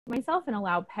myself and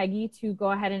allow Peggy to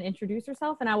go ahead and introduce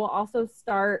herself. And I will also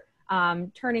start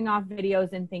turning off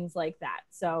videos and things like that.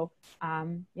 So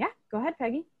yeah, go ahead,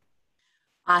 Peggy.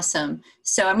 Awesome.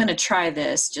 So I'm going to try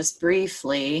this just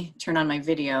briefly, turn on my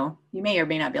video. You may or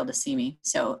may not be able to see me.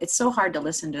 So it's so hard to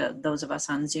listen to those of us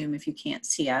on Zoom if you can't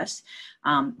see us.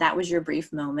 That was your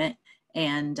brief moment.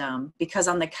 And because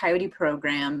on the Coyote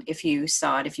program, if you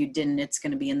saw it, if you didn't, it's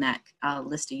going to be in that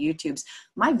list of YouTubes.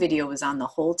 My video was on the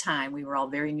whole time. We were all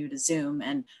very new to Zoom,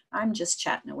 and I'm just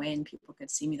chatting away and people could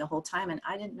see me the whole time, and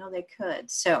I didn't know they could.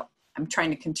 So I'm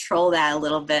trying to control that a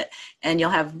little bit, and you'll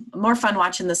have more fun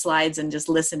watching the slides and just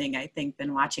listening, I think,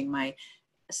 than watching my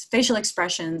facial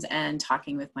expressions and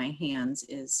talking with my hands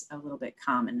is a little bit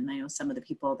common. And I know some of the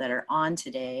people that are on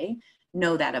today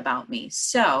know that about me.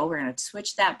 So we're going to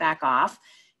switch that back off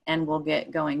and we'll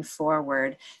get going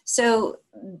forward. So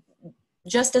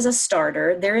just as a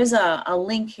starter, there is a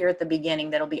link here at the beginning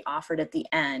that'll be offered at the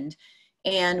end.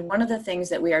 And one of the things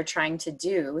that we are trying to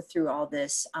do through all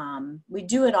this, we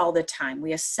do it all the time.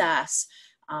 We assess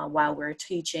while we're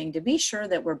teaching to be sure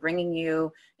that we're bringing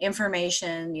you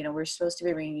information. You know, we're supposed to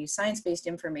be bringing you science-based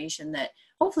information that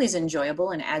hopefully is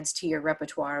enjoyable and adds to your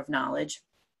repertoire of knowledge.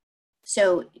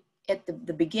 So at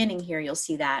the beginning here, you'll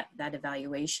see that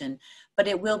evaluation, but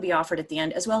it will be offered at the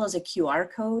end, as well as a QR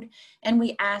code. And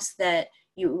we ask that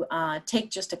you take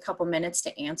just a couple minutes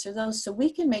to answer those so we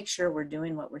can make sure we're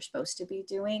doing what we're supposed to be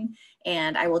doing.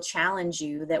 And I will challenge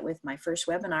you that with my first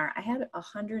webinar, I had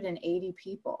 180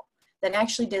 people that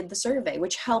actually did the survey,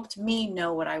 which helped me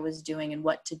know what I was doing and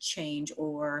what to change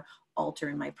or alter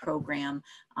in my program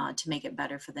to make it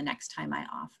better for the next time I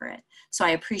offer it. So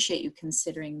I appreciate you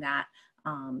considering that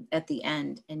at the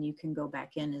end, and you can go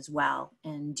back in as well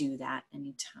and do that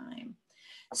anytime.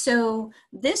 So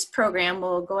this program,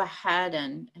 we'll go ahead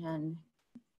and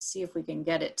see if we can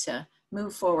get it to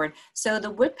move forward. So the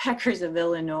Woodpeckers of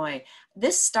Illinois,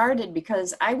 this started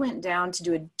because I went down to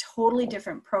do a totally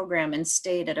different program and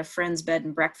stayed at a friend's bed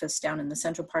and breakfast down in the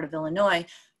central part of Illinois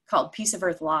called Piece of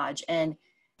Earth Lodge. And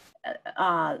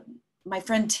my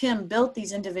friend Tim built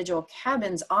these individual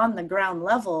cabins on the ground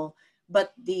level,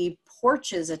 but the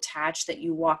porches attached that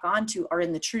you walk onto are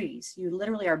in the trees. You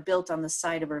literally are built on the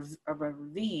side of a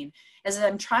ravine. As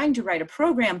I'm trying to write a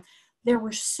program, there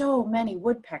were so many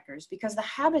woodpeckers because the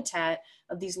habitat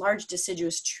of these large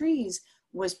deciduous trees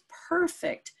was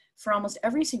perfect for almost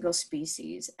every single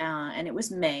species. And it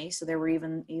was May, so there were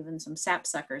even some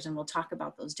sapsuckers, and we'll talk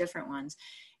about those different ones.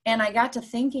 And I got to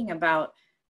thinking about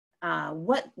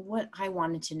what I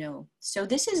wanted to know. So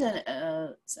this is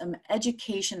some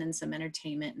education and some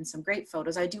entertainment and some great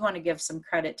photos. I do want to give some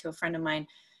credit to a friend of mine,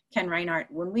 Ken Reinhardt.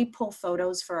 When we pull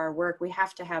photos for our work, we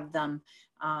have to have them,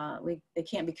 they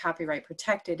can't be copyright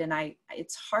protected. And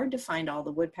it's hard to find all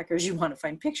the woodpeckers you want to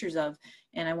find pictures of.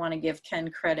 And I want to give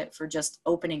Ken credit for just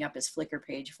opening up his Flickr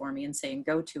page for me and saying,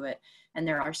 go to it. And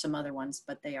there are some other ones,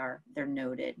 but they're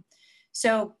noted.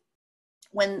 So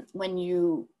when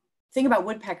you think about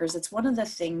woodpeckers, it's one of the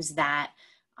things that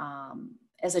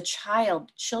as a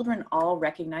child, children all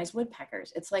recognize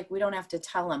woodpeckers. It's like we don't have to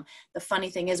tell them. The funny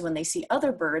thing is when they see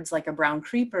other birds like a brown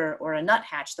creeper or a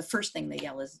nuthatch, the first thing they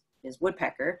yell is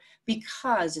woodpecker,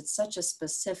 because it's such a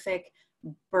specific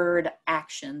bird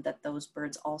action that those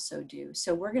birds also do.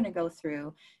 So we're going to go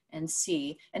through and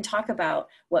see and talk about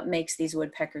what makes these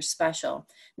woodpeckers special.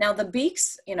 Now the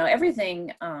beaks, you know,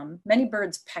 everything, many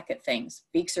birds peck at things.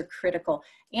 Beaks are critical.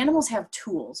 Animals have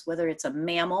tools, whether it's a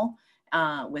mammal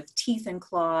with teeth and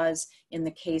claws. In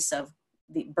the case of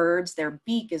the birds, their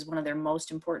beak is one of their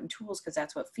most important tools because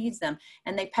that's what feeds them.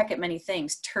 And they peck at many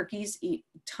things. Turkeys eat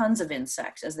tons of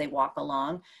insects as they walk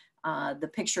along.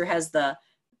 The picture has the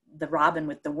robin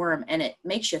with the worm, and it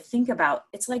makes you think about,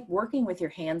 it's like working with your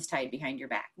hands tied behind your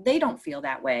back. They don't feel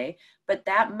that way, but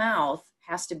that mouth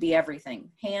has to be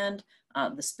everything. Hand,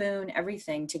 the spoon,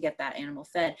 everything to get that animal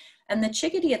fed. And the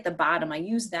chickadee at the bottom, I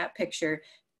use that picture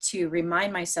to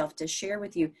remind myself to share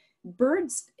with you,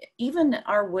 birds, even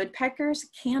our woodpeckers,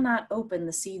 cannot open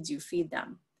the seeds you feed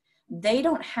them. They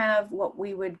don't have what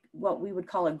we would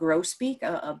call a grosbeak,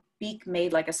 a beak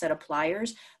made like a set of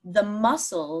pliers. The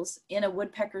muscles in a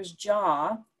woodpecker's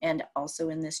jaw and also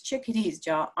in this chickadee's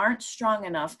jaw aren't strong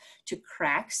enough to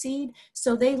crack seed.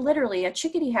 So they literally, a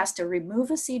chickadee has to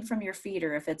remove a seed from your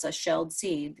feeder if it's a shelled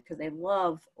seed, because they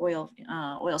love oil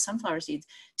sunflower seeds,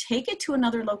 take it to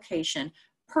another location,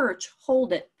 perch,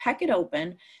 hold it, peck it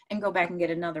open, and go back and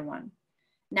get another one.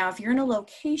 Now, if you're in a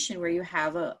location where you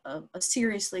have a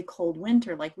seriously cold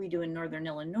winter like we do in Northern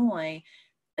Illinois,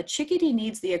 a chickadee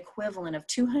needs the equivalent of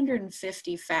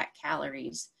 250 fat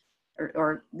calories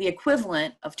or the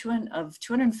equivalent of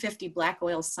 250 black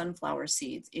oil sunflower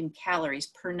seeds in calories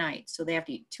per night. So they have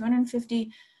to eat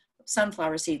 250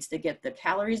 sunflower seeds to get the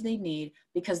calories they need,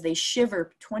 because they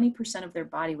shiver 20% of their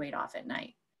body weight off at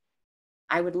night.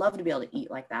 I would love to be able to eat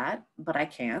like that, but I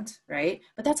can't, right?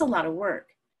 But that's a lot of work.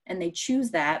 And they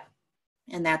choose that.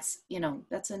 And that's,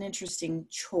 that's an interesting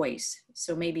choice.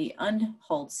 So maybe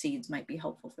unhulled seeds might be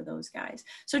helpful for those guys.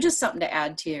 So just something to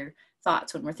add to your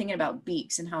thoughts when we're thinking about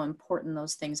beaks and how important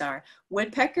those things are.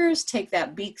 Woodpeckers take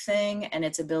that beak thing and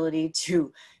its ability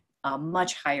to a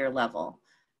much higher level.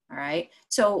 All right.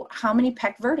 So how many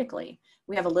peck vertically?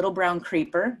 We have a little brown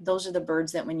creeper. Those are the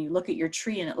birds that when you look at your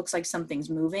tree and it looks like something's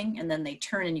moving, and then they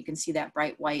turn and you can see that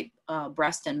bright white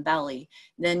breast and belly,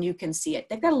 then you can see it.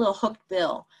 They've got a little hooked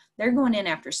bill. They're going in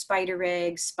after spider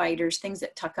eggs, spiders, things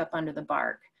that tuck up under the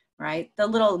bark, right? The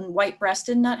little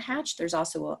white-breasted nuthatch, there's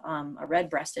also a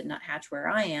red-breasted nuthatch where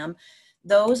I am.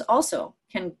 Those also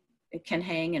can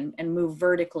hang and move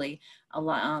vertically. A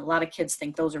lot of kids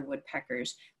think those are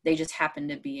woodpeckers. They just happen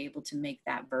to be able to make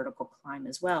that vertical climb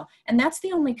as well. And that's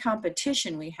the only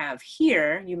competition we have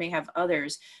here. You may have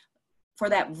others for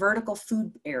that vertical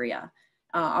food area.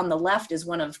 On the left is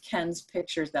one of Ken's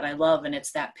pictures that I love, and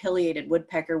it's that pileated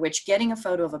woodpecker, which getting a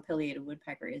photo of a pileated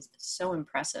woodpecker is so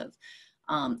impressive.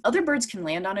 Other birds can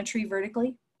land on a tree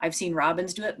vertically. I've seen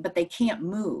robins do it, but they can't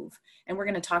move. And we're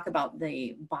going to talk about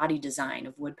the body design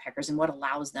of woodpeckers and what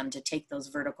allows them to take those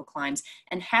vertical climbs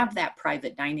and have that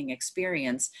private dining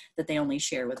experience that they only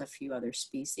share with a few other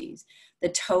species. The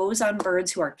toes on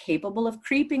birds who are capable of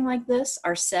creeping like this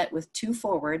are set with 2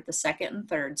 forward, the second and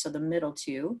third, so the middle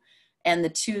 2. And the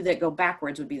 2 that go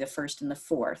backwards would be the first and the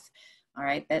fourth. All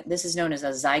right, this is known as a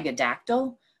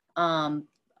zygodactyl.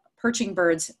 Perching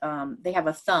birds, they have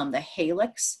a thumb, the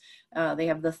halix. They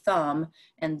have the thumb,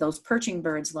 and those perching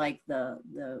birds like the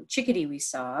chickadee we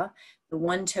saw, the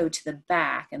 1 toe to the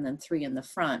back and then 3 in the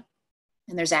front.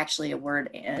 And there's actually a word,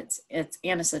 it's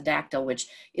anisodactyl, which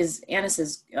is, anis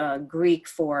is Greek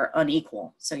for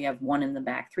unequal. So you have 1 in the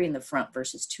back, 3 in the front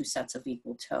versus 2 sets of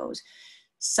equal toes.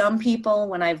 Some people,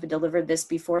 when I've delivered this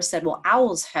before, said, well,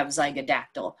 owls have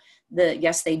zygodactyl.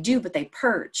 Yes, they do, but they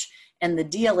perch. And the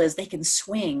deal is they can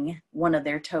swing one of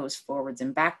their toes forwards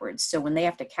and backwards. So when they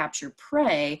have to capture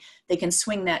prey, they can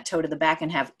swing that toe to the back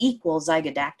and have equal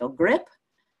zygodactyl grip.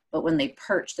 But when they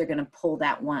perch, they're going to pull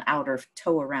that one outer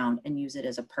toe around and use it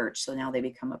as a perch. So now they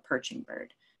become a perching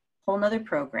bird. Whole nother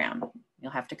program.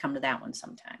 You'll have to come to that one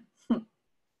sometime.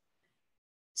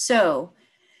 So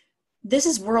this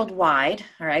is worldwide,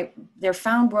 all right? They're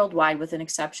found worldwide with an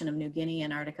exception of New Guinea,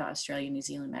 Antarctica, Australia, New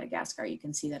Zealand, Madagascar. You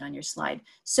can see that on your slide.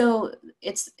 So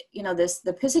it's,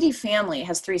 the Pisidae family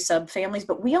has 3 subfamilies,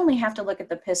 but we only have to look at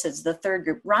the Pisids, the third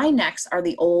group. Wrynecks are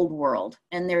the old world,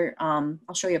 and they're,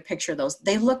 I'll show you a picture of those.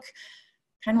 They look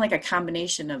kind of like a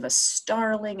combination of a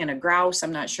starling and a grouse,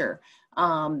 I'm not sure.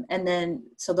 And then,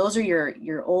 so those are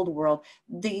your old world.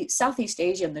 The Southeast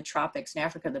Asia and the tropics and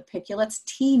Africa, the piculates,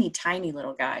 teeny tiny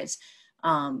little guys.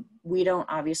 We don't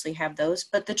obviously have those,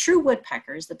 but the true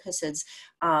woodpeckers, the Pisids,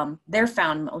 they're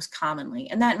found most commonly,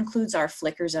 and that includes our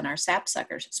flickers and our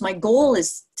sapsuckers. So my goal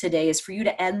today is for you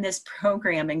to end this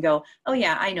program and go, oh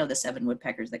yeah, I know the 7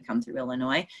 woodpeckers that come through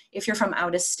Illinois. If you're from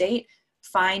out of state,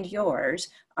 find yours.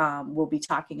 We'll be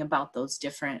talking about those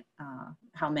different,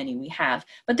 how many we have,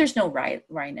 but there's no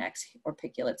wrynecks or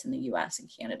piculates in the US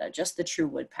and Canada, just the true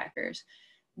woodpeckers.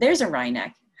 There's a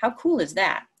wryneck. How cool is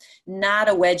that? Not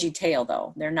a wedgie tail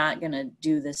though. They're not going to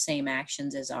do the same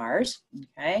actions as ours.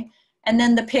 Okay. And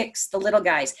then the picks, the little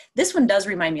guys. This one does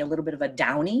remind me a little bit of a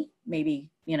downy, maybe,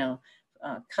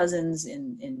 cousins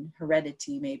in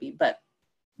heredity maybe, but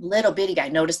little bitty guy.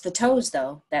 Notice the toes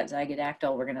though, that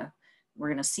zygodactyl, we're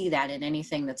gonna see that in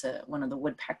anything that's one of the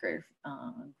woodpecker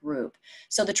group.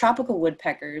 So the tropical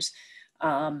woodpeckers,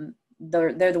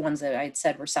 they're the ones that I had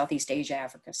said were Southeast Asia,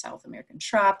 Africa, South American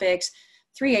tropics,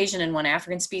 3 Asian and 1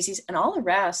 African species, and all the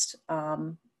rest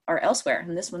are elsewhere,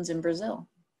 and this one's in Brazil.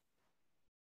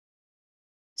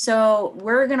 So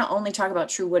we're gonna only talk about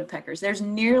true woodpeckers. There's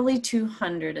nearly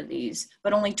 200 of these,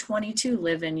 but only 22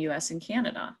 live in US and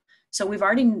Canada. So we've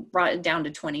already brought it down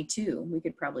to 22. We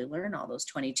could probably learn all those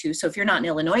 22. So if you're not in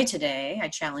Illinois today, I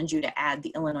challenge you to add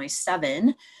the Illinois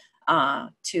 7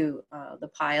 to the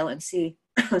pile and see,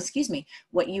 excuse me,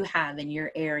 what you have in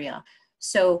your area.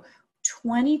 So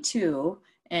 22,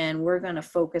 and we're gonna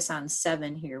focus on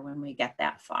 7 here when we get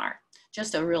that far.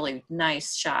 Just a really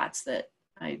nice shots that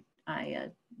I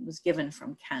was given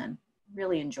from Ken.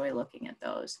 Really enjoy looking at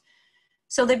those.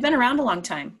 So they've been around a long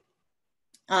time.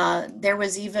 There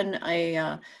was even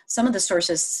some of the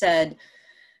sources said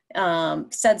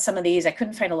said some of these. I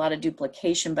couldn't find a lot of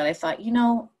duplication, but I thought, you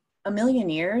know, a million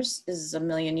years is a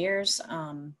million years.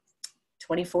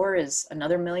 24 is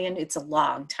another million. It's a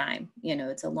long time. You know,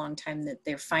 it's a long time that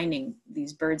they're finding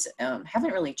these birds.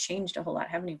 Haven't really changed a whole lot,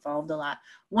 haven't evolved a lot.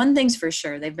 One thing's for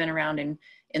sure, they've been around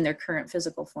in their current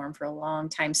physical form for a long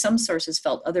time. Some sources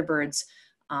felt other birds,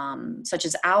 such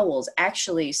as owls,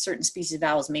 actually certain species of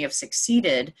owls may have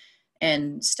succeeded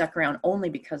and stuck around only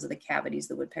because of the cavities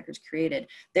the woodpeckers created.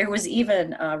 There was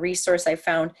even a resource I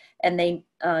found, and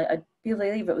I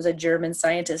believe it was a German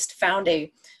scientist, found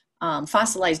a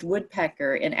fossilized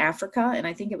woodpecker in Africa, and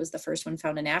I think it was the first one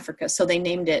found in Africa. So they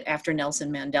named it after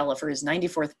Nelson Mandela for his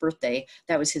 94th birthday.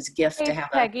 That was his gift to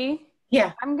have Peggy,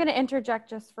 yeah. I'm going to interject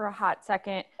just for a hot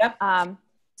second. Yep.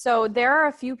 So there are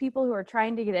a few people who are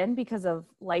trying to get in because of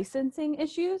licensing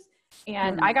issues.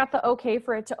 And I got the okay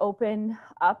for it to open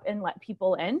up and let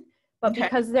people in. But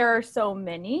because there are so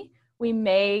many, we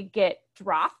may get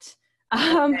dropped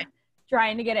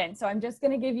trying to get in. So I'm just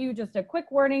going to give you just a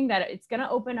quick warning that it's going to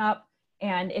open up.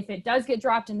 And if it does get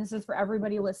dropped, and this is for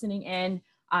everybody listening in,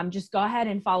 just go ahead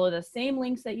and follow the same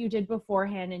links that you did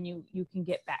beforehand, and you can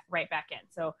get right back in.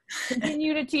 So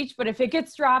continue to teach, but if it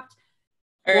gets dropped,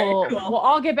 we'll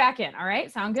all get back in. All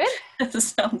right. Sound good? That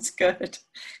sounds good.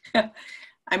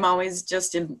 I'm always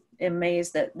just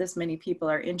amazed that this many people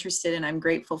are interested, and I'm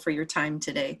grateful for your time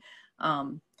today.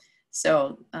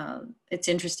 It's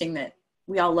interesting that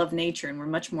we all love nature and we're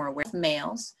much more aware of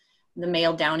males. The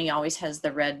male downy always has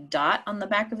the red dot on the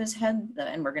back of his head,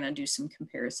 and we're going to do some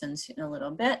comparisons in a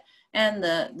little bit. And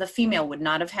the female would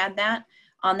not have had that.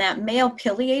 On that male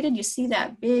pileated, you see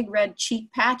that big red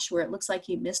cheek patch where it looks like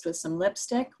he missed with some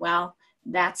lipstick. Well,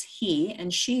 that's he,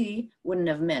 and she wouldn't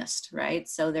have missed, right?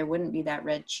 So there wouldn't be that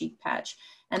red cheek patch.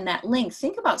 And that length,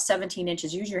 think about 17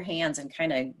 inches. Use your hands and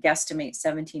kind of guesstimate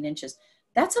 17 inches.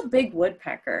 That's a big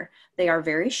woodpecker. They are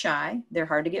very shy. They're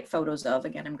hard to get photos of.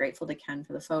 Again, I'm grateful to Ken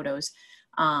for the photos,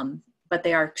 but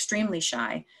they are extremely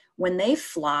shy. When they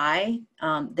fly,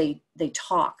 they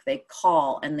talk, they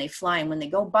call, and they fly. And when they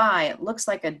go by, it looks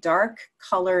like a dark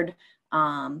colored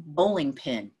bowling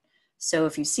pin. So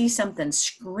if you see something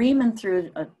screaming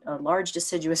through a large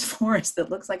deciduous forest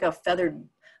that looks like a feathered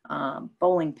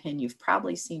bowling pin, you've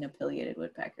probably seen a pileated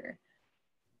woodpecker.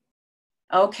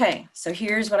 Okay, so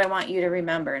here's what I want you to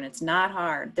remember, and it's not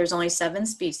hard. There's only 7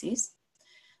 species.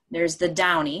 There's the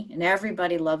downy, and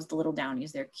everybody loves the little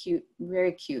downies. They're cute,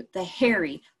 very cute. The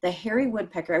hairy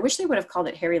woodpecker. I wish they would have called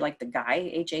it hairy like the guy,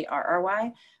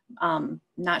 H-A-R-R-Y.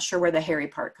 Not sure where the hairy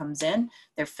part comes in.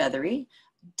 They're feathery.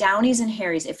 Downies and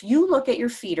hairies. If you look at your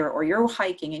feeder or you're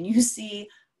hiking and you see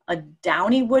a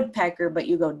downy woodpecker, but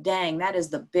you go, dang, that is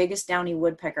the biggest downy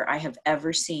woodpecker I have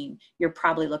ever seen, you're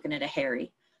probably looking at a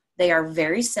hairy. They are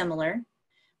very similar,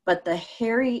 but the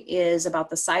hairy is about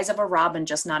the size of a robin,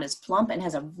 just not as plump, and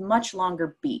has a much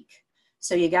longer beak.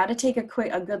 So you got to take a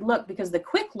good look, because the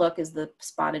quick look is the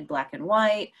spotted black and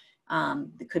white.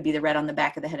 It could be the red on the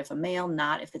back of the head if a male,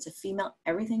 not if it's a female.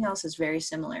 Everything else is very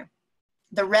similar.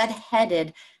 The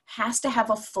red-headed has to have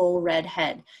a full red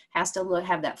head, has to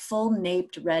have that full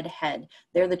naped red head.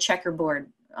 They're the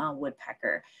checkerboard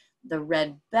woodpecker. The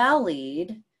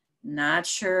red-bellied, not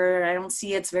sure, I don't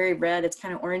see it's very red. It's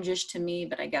kind of orangish to me,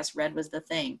 but I guess red was the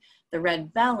thing. The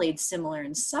red-bellied, similar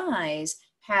in size,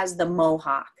 has the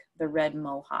mohawk, the red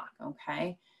mohawk,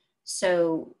 okay?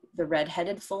 So the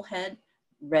red-headed full head,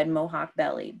 red mohawk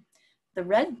bellied. The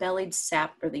red-bellied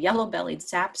sap, or the yellow-bellied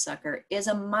sapsucker, is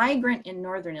a migrant in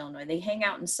northern Illinois. They hang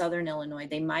out in southern Illinois.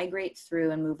 They migrate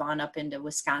through and move on up into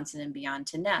Wisconsin and beyond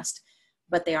to nest,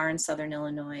 but they are in southern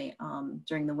Illinois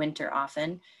during the winter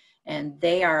often. And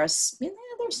they are,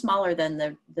 they're smaller than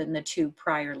the 2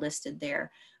 prior listed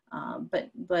there,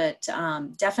 but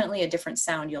definitely a different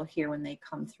sound you'll hear when they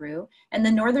come through. And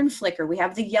the northern flicker, we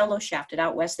have the yellow shafted.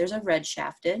 Out west, there's a red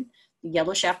shafted. The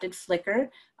yellow shafted flicker,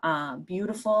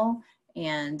 beautiful,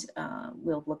 and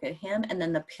we'll look at him. And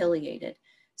then the pileated.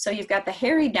 So you've got the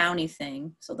hairy downy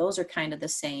thing. So those are kind of the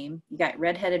same. You got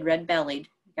red-headed, red-bellied.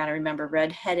 You got to remember,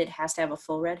 red-headed has to have a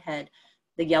full red head.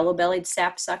 The yellow-bellied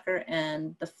sapsucker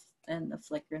and the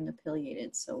flicker and the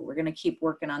pileated. So we're going to keep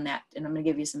working on that, and I'm going to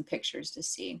give you some pictures to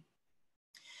see.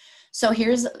 So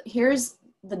here's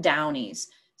the downies.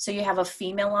 So you have a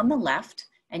female on the left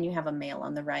and you have a male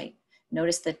on the right.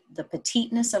 Notice the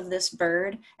petiteness of this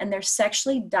bird, and they're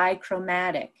sexually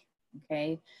dichromatic.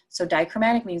 Okay, so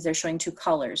dichromatic means they're showing 2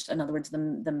 colors. In other words,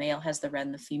 the male has the red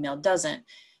and the female doesn't.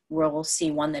 We'll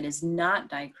see one that is not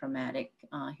dichromatic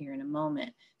here in a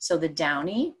moment. So the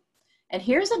downy, and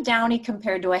here's a downy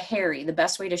compared to a hairy. The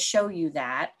best way to show you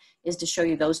that is to show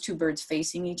you those 2 birds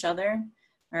facing each other.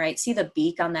 All right, see the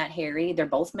beak on that hairy? They're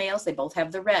both males. They both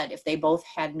have the red. If they both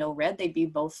had no red, they'd be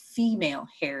both female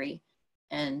hairy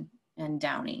and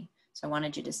downy. So I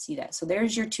wanted you to see that. So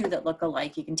there's your two that look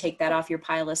alike. You can take that off your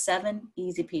pile of 7,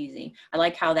 easy peasy. I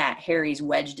like how that hairy's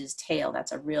wedged his tail.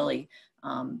 That's a really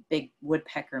big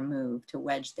woodpecker move, to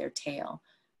wedge their tail.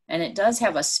 And it does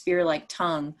have a spear-like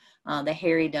tongue, the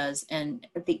hairy does. And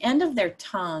at the end of their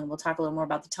tongue, we'll talk a little more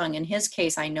about the tongue. In his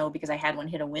case, I know because I had one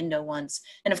hit a window once,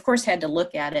 and of course had to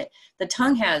look at it. The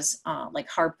tongue has like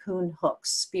harpoon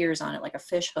hooks, spears on it, like a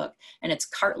fish hook, and it's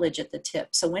cartilage at the tip.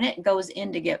 So when it goes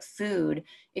in to get food,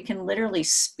 it can literally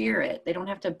spear it. They don't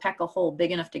have to peck a hole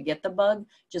big enough to get the bug,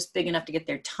 just big enough to get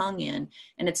their tongue in.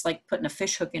 And it's like putting a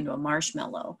fish hook into a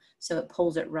marshmallow. So it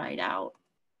pulls it right out.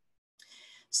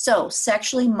 So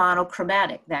sexually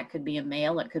monochromatic, that could be a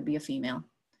male, it could be a female.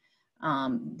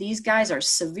 These guys are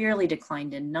severely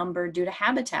declined in number due to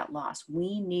habitat loss.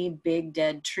 We need big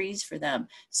dead trees for them.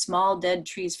 Small dead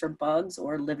trees for bugs,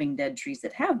 or living dead trees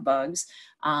that have bugs,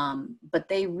 but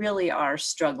they really are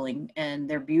struggling, and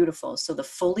they're beautiful. So the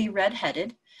fully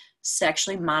red-headed,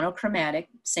 sexually monochromatic,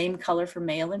 same color for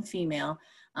male and female.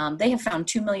 They have found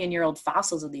 2-million-year-old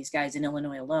fossils of these guys in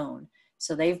Illinois alone.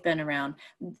 So they've been around.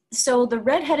 So the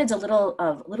redheaded's a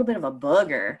little bit of a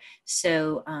booger.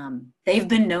 So they've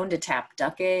been known to tap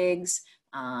duck eggs,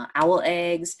 owl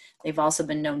eggs. They've also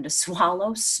been known to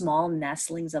swallow small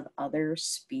nestlings of other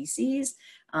species.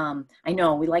 I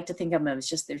know we like to think of them as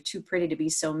just, they're too pretty to be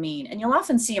so mean. And you'll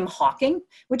often see them hawking,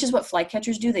 which is what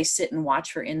flycatchers do. They sit and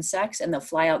watch for insects, and they'll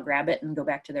fly out, grab it, and go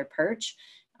back to their perch.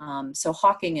 So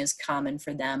hawking is common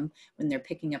for them when they're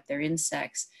picking up their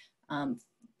insects.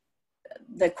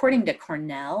 According to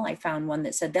Cornell, I found one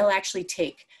that said they'll actually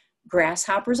take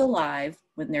grasshoppers alive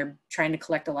when they're trying to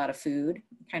collect a lot of food,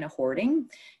 kind of hoarding,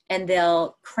 and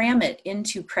they'll cram it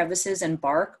into crevices and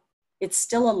bark. It's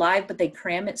still alive, but they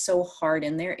cram it so hard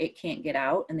in there it can't get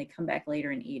out, and they come back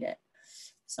later and eat it.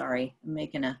 Sorry, I'm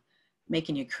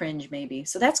making you cringe maybe.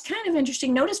 So that's kind of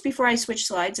interesting. Notice before I switch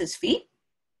slides, his feet,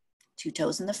 2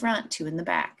 toes in the front, 2 in the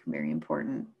back, very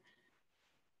important.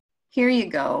 Here you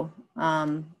go.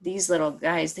 These little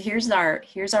guys, here's our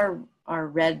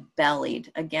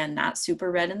red-bellied. Again, not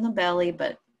super red in the belly,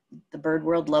 but the bird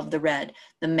world loved the red.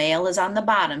 The male is on the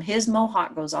bottom. His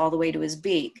mohawk goes all the way to his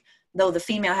beak, though the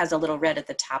female has a little red at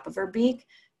the top of her beak.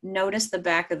 Notice the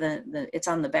back of it's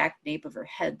on the back nape of her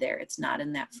head there. It's not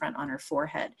in that front on her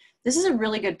forehead. This is a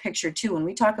really good picture too. When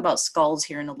we talk about skulls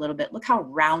here in a little bit, look how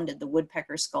rounded the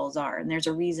woodpecker skulls are. And there's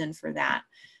a reason for that.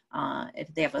 If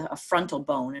they have a frontal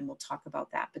bone, and we'll talk about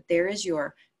that. But there is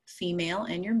your female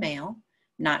and your male.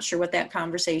 Not sure what that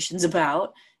conversation's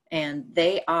about. And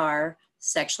they are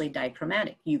sexually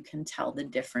dichromatic. You can tell the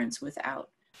difference without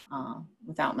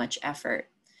much effort.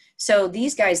 So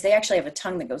these guys, they actually have a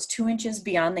tongue that goes 2 inches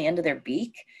beyond the end of their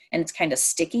beak, and it's kind of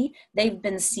sticky. They've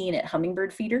been seen at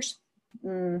hummingbird feeders.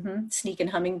 Sneaking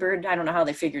hummingbird. I don't know how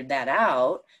they figured that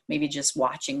out. Maybe just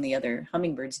watching the other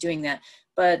hummingbirds doing that.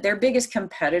 But their biggest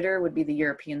competitor would be the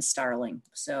European starling.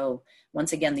 So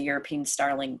once again, the European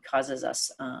starling causes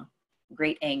us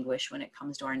great anguish when it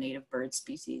comes to our native bird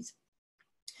species.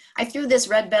 I threw this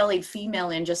red-bellied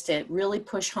female in just to really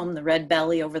push home the red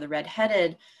belly over the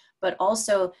red-headed, but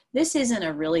also this isn't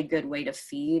a really good way to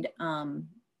feed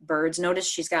birds. Notice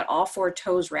she's got all 4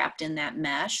 toes wrapped in that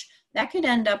mesh. That could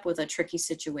end up with a tricky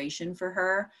situation for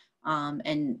her.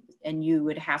 And you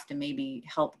would have to maybe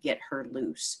help get her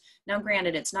loose. Now,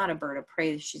 granted, it's not a bird of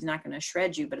prey. She's not going to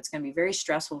shred you, but it's going to be very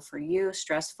stressful for you,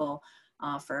 stressful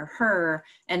for her,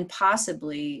 and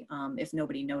possibly if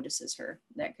nobody notices her,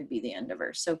 that could be the end of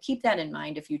her. So keep that in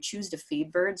mind if you choose to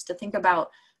feed birds, to think about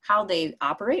how they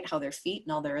operate, how their feet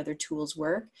and all their other tools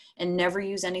work, and never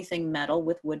use anything metal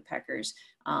with woodpeckers.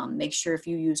 Make sure if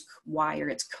you use wire,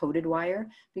 it's coated wire,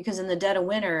 because in the dead of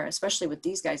winter, especially with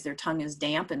these guys, their tongue is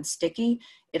damp and sticky.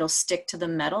 It'll stick to the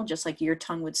metal just like your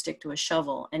tongue would stick to a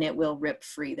shovel, and it will rip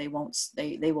free. They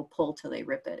will pull till they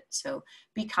rip it. So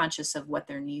be conscious of what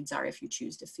their needs are if you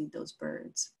choose to feed those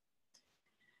birds.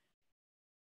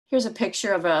 Here's a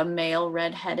picture of a male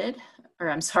red-bellied.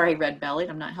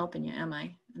 I'm not helping you, am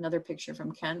I? Another picture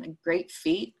from Ken. Great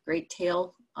feet, great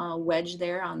tail wedge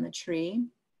there on the tree.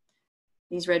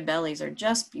 These red bellies are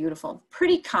just beautiful.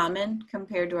 Pretty common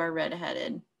compared to our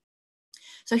red-headed.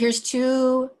 So here's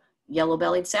 2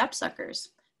 yellow-bellied sapsuckers,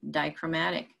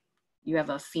 dichromatic. You have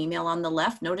a female on the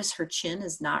left. Notice her chin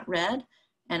is not red.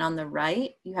 And on the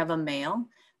right, you have a male.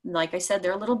 Like I said,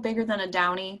 they're a little bigger than a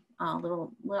downy.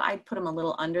 I'd put them a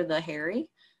little under the hairy.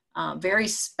 Very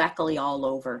speckly all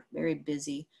over, very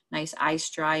busy. Nice eye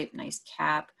stripe, nice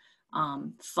cap.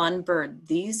 Fun bird.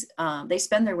 These, they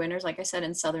spend their winters, like I said,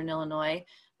 in southern Illinois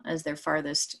as their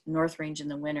farthest north range in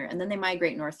the winter. And then they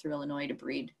migrate north through Illinois to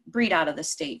breed out of the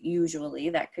state. Usually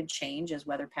that could change as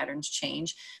weather patterns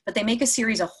change, but they make a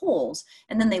series of holes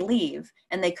and then they leave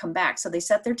and they come back. So they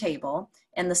set their table,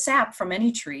 and the sap from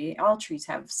any tree, all trees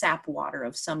have sap water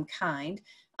of some kind.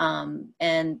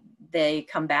 And they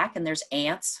come back and there's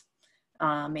ants,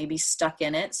 maybe stuck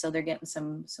in it. So they're getting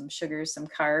some sugars, some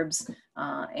carbs,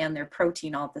 and their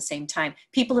protein all at the same time.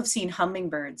 People have seen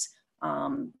hummingbirds,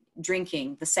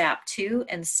 drinking the sap too.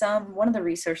 And one of the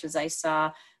resources I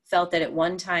saw felt that at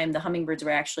one time the hummingbirds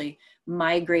were actually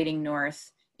migrating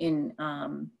north in,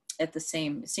 at the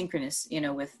same synchronous,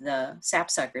 with the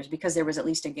sapsuckers, because there was at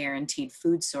least a guaranteed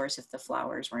food source if the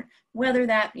flowers weren't. Whether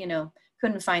that,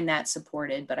 couldn't find that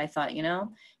supported, but I thought,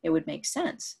 it would make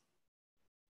sense.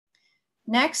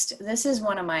 Next, this is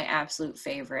one of my absolute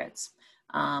favorites.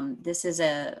 This is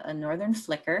a northern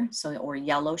flicker, or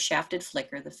yellow shafted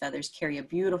flicker. The feathers carry a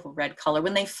beautiful red color.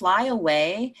 When they fly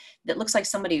away, it looks like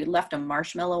somebody left a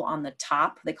marshmallow on the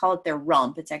top. They call it their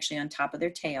rump. It's actually on top of their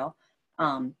tail.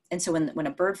 And so when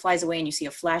a bird flies away and you see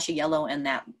a flashy yellow and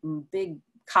that big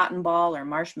cotton ball or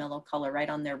marshmallow color right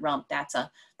on their rump, that's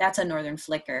a northern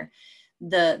flicker.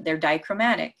 They're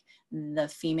dichromatic. The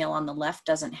female on the left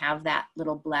doesn't have that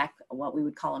little black, what we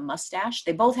would call a mustache.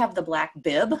 They both have the black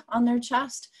bib on their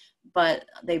chest, but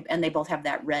they both have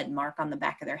that red mark on the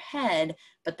back of their head,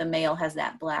 but the male has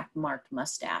that black marked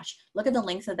mustache. Look at the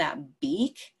length of that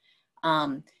beak.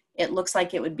 It looks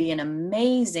like it would be an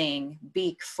amazing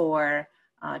beak for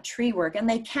tree work, and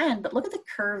they can, but look at the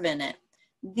curve in it.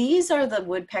 These are the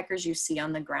woodpeckers you see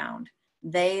on the ground.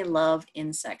 They love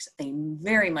insects. They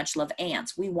very much love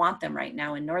ants. We want them right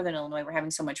now in northern Illinois. We're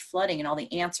having so much flooding and all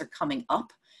the ants are coming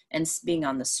up and being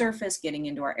on the surface, getting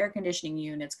into our air conditioning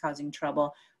units, causing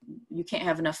trouble. You can't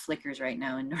have enough flickers right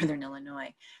now in northern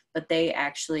Illinois, but they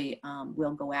actually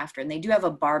will go after. And they do have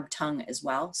a barbed tongue as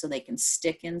well, so they can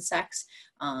stick insects.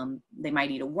 They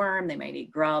might eat a worm, they might eat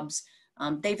grubs.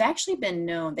 They've actually been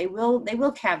known, they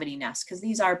will cavity nest, because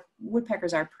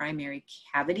woodpeckers are primary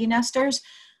cavity nesters.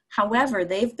 However,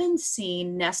 they've been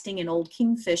seen nesting in old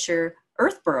kingfisher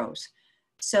earth burrows.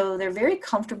 So they're very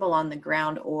comfortable on the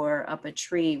ground or up a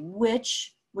tree,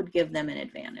 which would give them an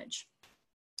advantage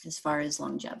as far as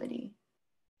longevity.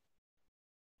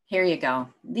 Here you go.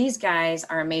 These guys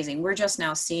are amazing. We're just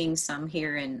now seeing some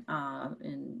here in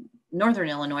northern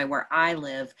Illinois where I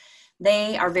live.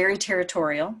 They are very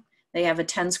territorial. They have a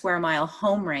 10 square mile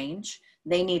home range.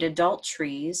 They need adult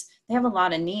trees. They have a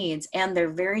lot of needs, and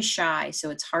they're very shy, so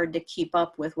it's hard to keep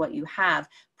up with what you have.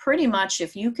 Pretty much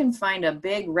if you can find a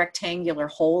big rectangular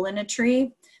hole in a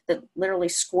tree that literally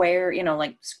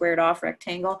like squared off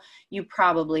rectangle, you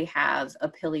probably have a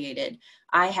pileated.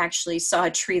 I actually saw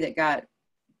a tree that got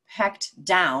pecked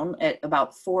down at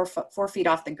about 4 feet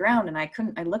off the ground, and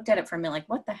I looked at it for a minute like,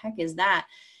 what the heck is that?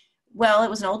 Well, it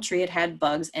was an old tree. It had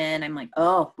bugs, and I'm like,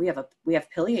 oh, we have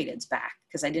pileateds back,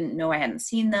 because I didn't know, I hadn't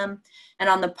seen them. And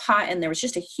on the pot, and there was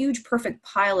just a huge, perfect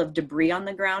pile of debris on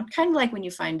the ground, kind of like when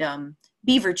you find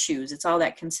beaver chews. It's all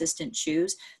that consistent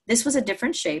chews. This was a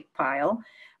different shape pile,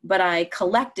 but I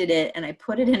collected it and I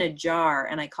put it in a jar,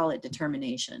 and I call it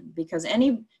determination, because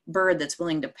any bird that's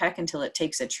willing to peck until it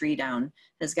takes a tree down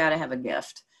has got to have a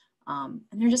gift. And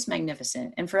they're just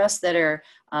magnificent. And for us that are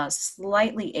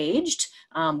slightly aged,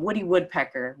 Woody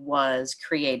Woodpecker was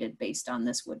created based on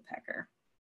this woodpecker.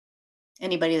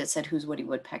 Anybody that said, who's Woody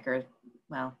Woodpecker?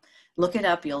 Well, look it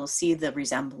up. You'll see the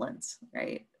resemblance,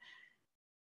 right?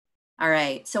 All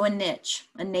right, so a niche,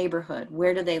 a neighborhood,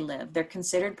 where do they live? They're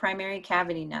considered primary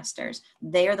cavity nesters.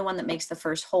 They are the one that makes the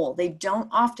first hole. They don't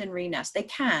often re-nest. They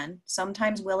can,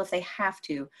 sometimes will if they have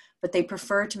to, but they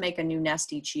prefer to make a new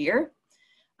nest each year.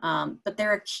 But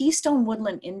they're a keystone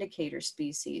woodland indicator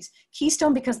species.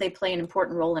 Keystone because they play an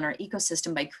important role in our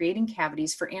ecosystem by creating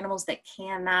cavities for animals that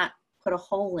cannot put a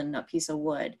hole in a piece of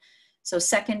wood. So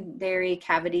secondary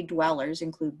cavity dwellers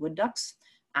include wood ducks,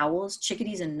 owls,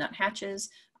 chickadees, and nuthatches.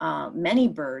 Many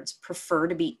birds prefer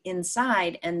to be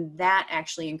inside, and that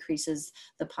actually increases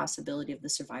the possibility of the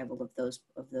survival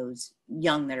of those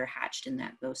young that are hatched in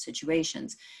those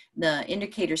situations. The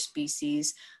indicator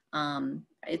species,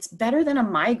 it's better than a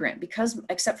migrant because,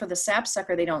 except for the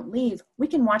sapsucker, they don't leave. We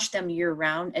can watch them year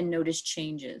round and notice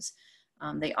changes.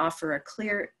 They offer a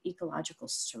clear ecological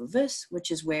service,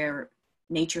 which is where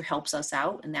nature helps us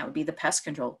out, and that would be the pest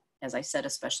control. As I said,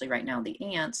 especially right now, the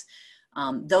ants.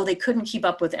 Though they couldn't keep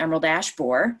up with emerald ash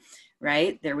borer,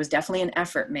 right? There was definitely an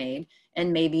effort made,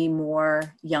 and maybe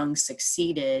more young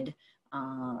succeeded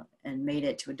and made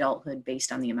it to adulthood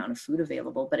based on the amount of food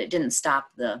available, but it didn't stop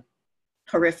the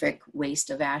horrific waste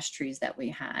of ash trees that we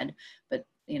had, but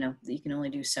you know, you can only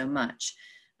do so much.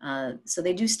 So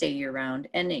they do stay year round,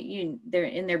 and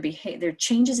their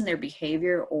changes in their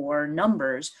behavior or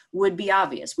numbers would be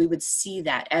obvious. We would see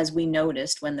that, as we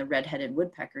noticed when the red-headed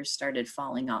woodpeckers started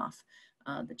falling off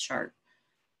the chart.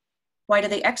 Why do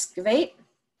they excavate?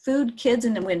 Food, kids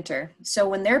in the winter. So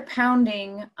when they're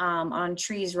pounding on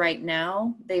trees right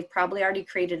now, they've probably already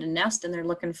created a nest and they're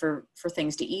looking for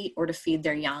things to eat or to feed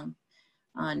their young.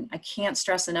 I can't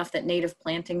stress enough that native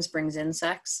plantings brings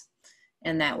insects,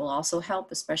 and that will also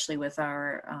help, especially with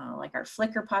our like our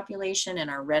flicker population and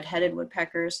our red-headed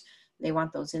woodpeckers. They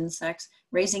want those insects.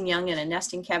 Raising young in a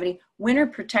nesting cavity. Winter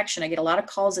protection. I get a lot of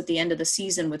calls at the end of the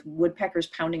season with woodpeckers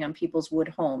pounding on people's wood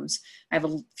homes. I have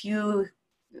a few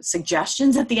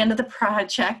suggestions at the end of the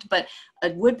project, but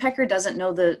a woodpecker doesn't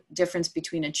know the difference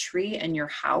between a tree and your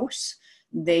house.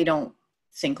 They don't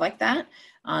think like that.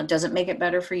 Doesn't make it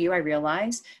better for you, I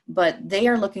realize, but they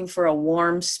are looking for a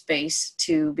warm space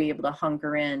to be able to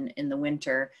hunker in the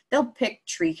winter. They'll pick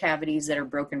tree cavities that are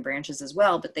broken branches as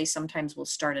well, but they sometimes will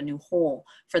start a new hole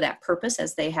for that purpose,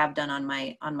 as they have done on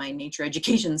my nature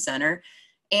education center.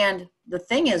 And the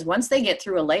thing is, once they get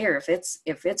through a layer,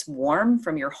 if it's warm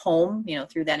from your home, you know,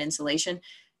 through that insulation,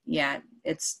 yeah,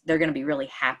 they're going to be really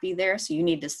happy there. So you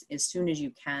need to, as soon as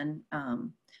you can,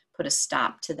 put a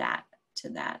stop to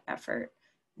that effort.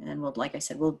 And we'll, like I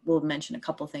said, we'll mention a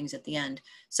couple things at the end.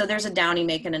 So there's a downy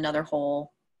making another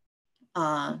hole,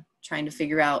 trying to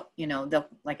figure out, you know,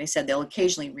 like I said, they'll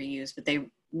occasionally reuse, but they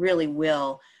really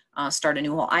will start a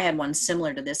new hole. I had one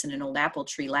similar to this in an old apple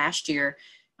tree last year.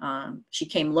 She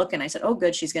came looking, I said, oh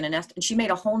good, she's gonna nest. And she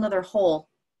made a whole nother hole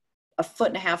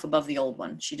 1.5 feet above the old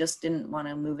one. She just didn't want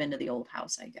to move into the old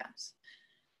house, I guess.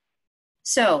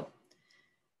 So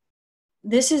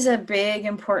this is a big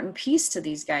important piece to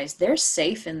these guys. They're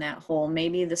safe in that hole.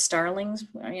 Maybe the starlings,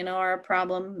 you know, are a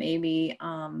problem. Maybe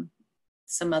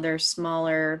some other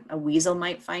smaller, a weasel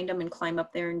might find them and climb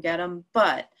up there and get them.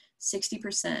 But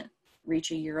 60% reach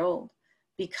a year old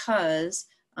because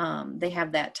they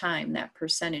have that time, that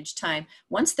percentage time.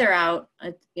 Once they're out,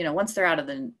 you know, once they're out of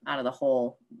the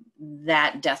hole,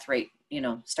 that death rate, you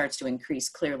know, starts to increase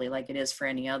clearly, like it is for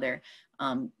any other.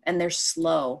 And they're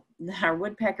slow. Our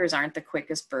woodpeckers aren't the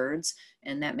quickest birds,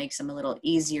 and that makes them a little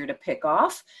easier to pick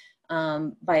off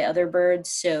by other birds.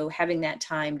 So having that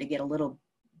time to get a little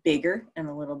bigger and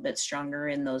a little bit stronger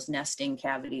in those nesting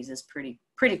cavities is pretty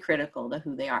critical to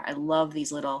who they are. I love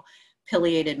these little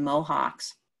pileated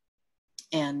mohawks,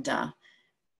 and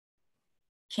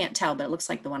can't tell, but it looks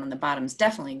like the one on the bottom is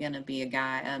definitely going to be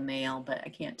a male, but I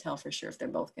can't tell for sure if they're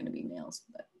both going to be males,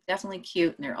 but definitely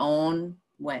cute in their own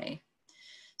way.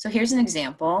 So here's an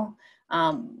example.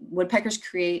 Woodpeckers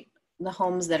create the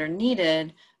homes that are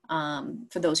needed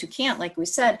for those who can't, like we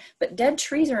said, but dead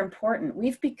trees are important.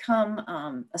 We've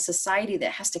become a society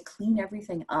that has to clean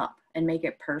everything up and make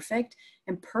it perfect,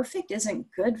 and perfect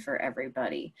isn't good for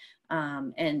everybody.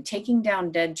 And taking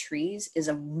down dead trees is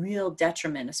a real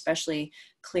detriment, especially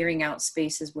clearing out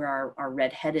spaces where our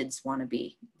red-headeds want to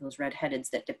be, those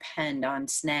red-headeds that depend on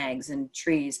snags and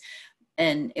trees.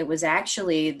 And it was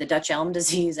actually the Dutch elm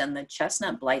disease and the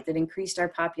chestnut blight that increased our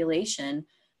population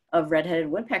of red-headed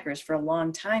woodpeckers for a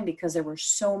long time, because there were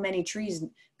so many trees,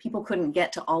 people couldn't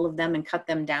get to all of them and cut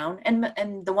them down.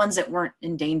 And the ones that weren't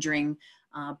endangering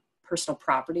personal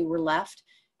property were left,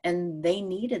 and they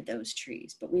needed those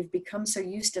trees. But we've become so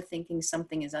used to thinking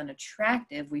something is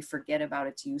unattractive, we forget about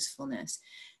its usefulness.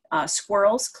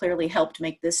 Squirrels clearly helped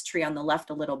make this tree on the left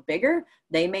a little bigger.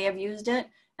 They may have used it.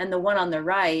 And the one on the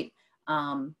right,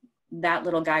 that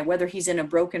little guy, whether he's in a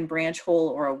broken branch hole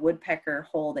or a woodpecker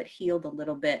hole that healed a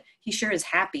little bit, he sure is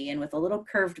happy. And with a little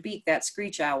curved beak, that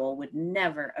screech owl would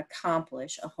never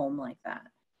accomplish a home like that.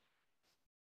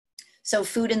 So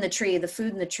food in the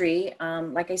tree,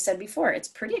 like I said before, it's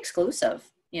pretty exclusive,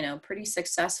 you know, pretty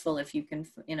successful if you can,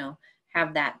 you know,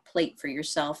 have that plate for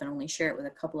yourself and only share it with a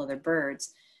couple other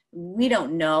birds. We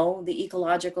don't know the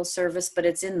ecological service, but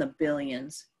it's in the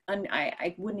billions.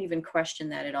 I wouldn't even question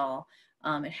that at all.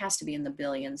 It has to be in the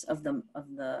billions of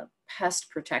the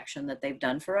pest protection that they've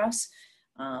done for us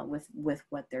with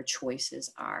what their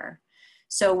choices are.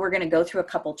 So we're going to go through a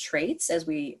couple traits as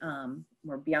we're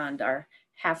beyond our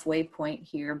halfway point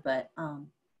here, but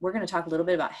we're going to talk a little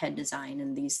bit about head design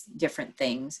and these different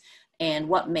things and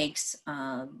what makes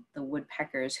the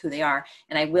woodpeckers who they are.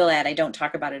 And I will add, I don't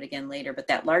talk about it again later, but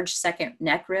that large second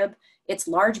neck rib, it's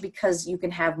large because you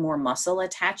can have more muscle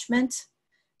attachment.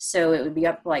 So it would be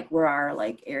up like where our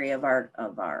like area of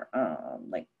our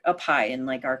like up high in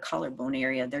like our collarbone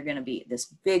area, they're going to be this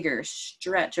bigger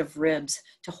stretch of ribs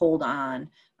to hold on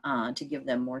to give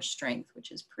them more strength,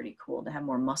 which is pretty cool, to have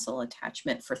more muscle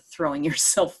attachment for throwing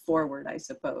yourself forward, I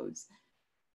suppose.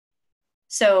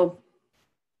 So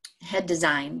head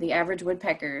design, the average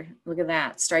woodpecker, look at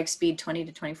that, strike speed 20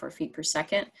 to 24 feet per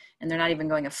second, and they're not even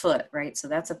going a foot, right? So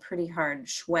that's a pretty hard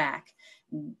schwack.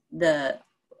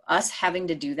 Us having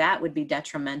to do that would be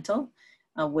detrimental.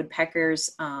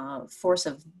 Woodpeckers' force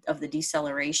of the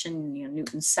deceleration, you know,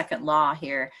 Newton's second law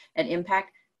here, at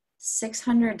impact,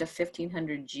 600 to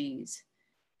 1500 Gs.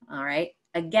 All right.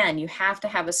 Again, you have to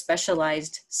have a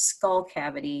specialized skull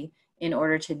cavity in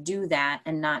order to do that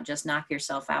and not just knock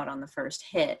yourself out on the first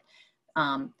hit.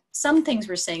 Some things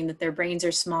were saying that their brains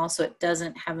are small, so it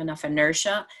doesn't have enough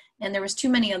inertia. And there was too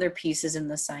many other pieces in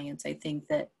the science, I think,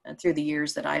 that through the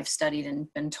years that I've studied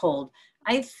and been told,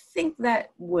 I think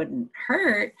that wouldn't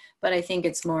hurt, but I think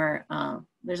it's more,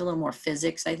 there's a little more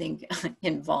physics, I think,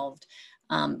 involved.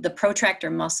 The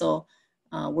protractor muscle,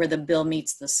 where the bill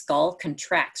meets the skull,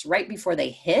 contracts right before they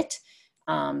hit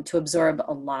to absorb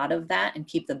a lot of that and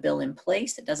keep the bill in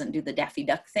place. It doesn't do the Daffy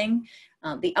Duck thing.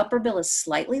 The upper bill is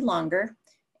slightly longer,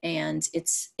 and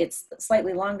it's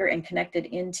slightly longer and connected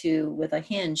with a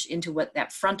hinge into what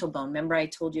that frontal bone. Remember I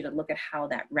told you to look at how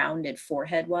that rounded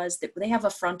forehead was? They have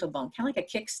a frontal bone, kind of like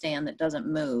a kickstand that doesn't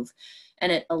move,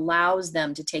 and it allows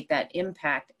them to take that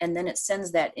impact, and then it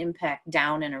sends that impact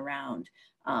down and around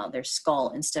their skull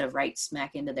instead of right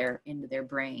smack into their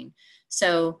brain.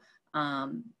 So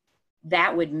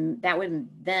that would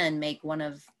then make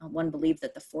one believe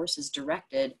that the force is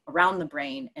directed around the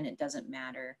brain, and it doesn't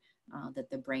matter that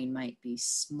the brain might be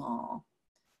small.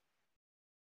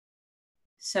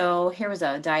 So here was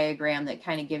a diagram that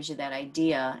kind of gives you that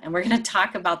idea, and we're going to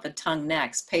talk about the tongue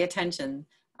next. Pay attention.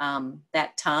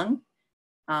 That tongue.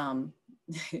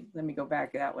 Let me go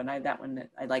back to that one.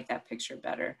 I like that picture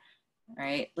better. All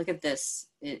right, look at this.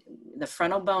 The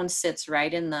frontal bone sits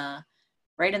right in the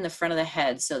front of the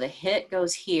head. So the hit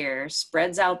goes here,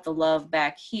 spreads out the love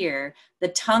back here. The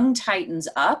tongue tightens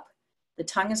up. The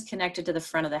tongue is connected to the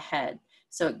front of the head.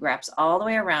 So it wraps all the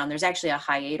way around. There's actually a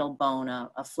hiatal bone,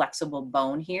 a flexible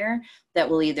bone here that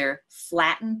will either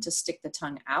flatten to stick the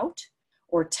tongue out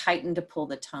or tighten to pull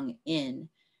the tongue in.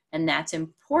 And that's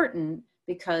important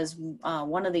because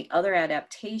one of the other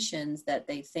adaptations that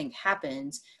they think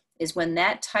happens is when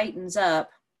that tightens up,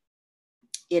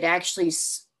 it actually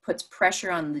puts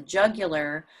pressure on the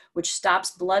jugular, which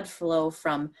stops blood flow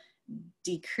from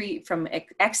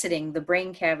exiting the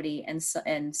brain cavity, and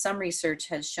some research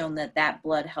has shown that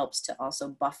blood helps to also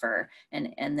buffer,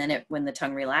 and then when the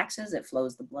tongue relaxes,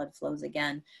 the blood flows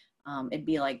again. It'd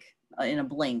be like in a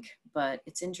blink, but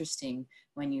it's interesting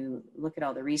when you look at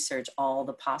all the research, all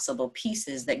the possible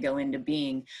pieces that go into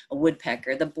being a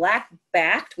woodpecker. The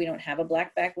black-backed, we don't have a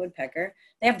black-backed woodpecker.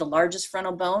 They have the largest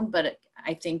frontal bone, but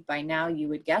I think by now you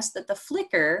would guess that the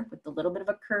flicker, with the little bit of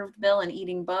a curved bill and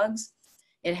eating bugs,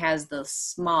 it has the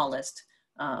smallest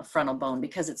frontal bone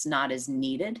because it's not as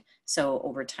needed. So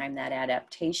over time that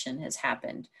adaptation has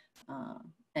happened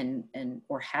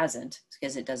or hasn't,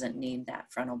 because it doesn't need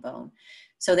that frontal bone.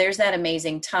 So there's that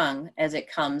amazing tongue as it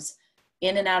comes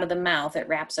in and out of the mouth. It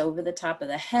wraps over the top of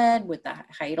the head with the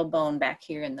hiatal bone back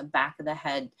here in the back of the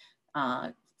head,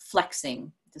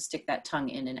 flexing to stick that tongue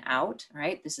in and out,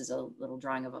 right? This is a little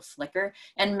drawing of a flicker.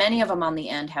 And many of them on the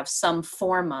end have some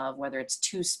form of, whether it's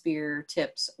 2 spear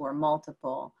tips or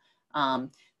multiple.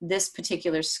 This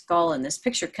particular skull in this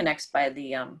picture connects by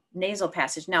the nasal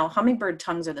passage. Now, hummingbird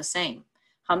tongues are the same.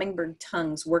 Hummingbird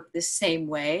tongues work the same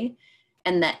way.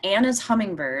 And the Anna's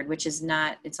hummingbird, which is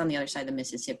not, it's on the other side of the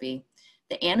Mississippi,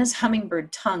 the Anna's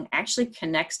hummingbird tongue actually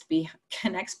connects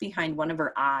behind one of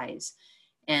her eyes.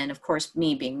 And of course,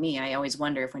 me being me, I always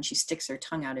wonder if when she sticks her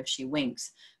tongue out, if she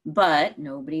winks, but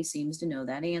nobody seems to know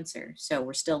that answer. So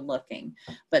we're still looking,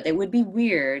 but it would be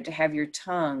weird to have your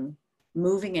tongue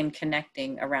moving and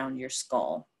connecting around your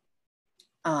skull.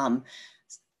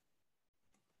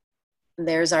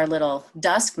 There's our little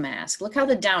dusk mask. Look how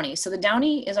the downy, so the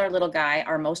downy is our little guy,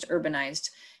 our most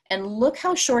urbanized, and look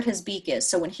how short his beak is.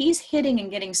 So when he's hitting and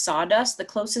getting sawdust, the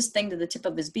closest thing to the tip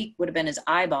of his beak would have been his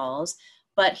eyeballs,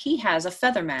 but he has a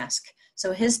feather mask.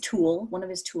 So his tool, one of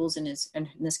his tools in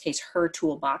this case, her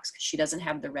toolbox, because she doesn't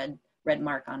have the red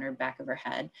mark on her back of her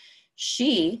head,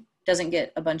 she doesn't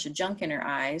get a bunch of junk in her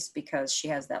eyes because she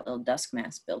has that little dusk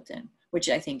mask built in, which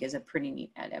I think is a pretty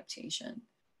neat adaptation.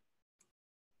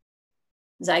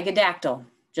 Zygodactyl,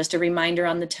 just a reminder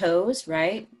on the toes,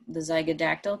 right? The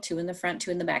zygodactyl, 2 in the front, 2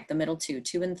 in the back, the middle 2.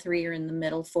 2 and 3 are in the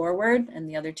middle forward, and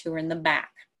the other 2 are in the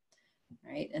back,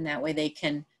 right? And that way they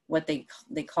can, what they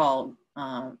call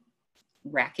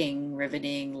racking,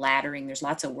 riveting, laddering. There's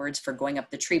lots of words for going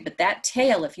up the tree. But that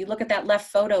tail, if you look at that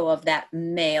left photo of that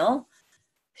male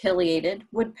pileated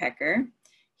woodpecker,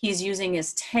 he's using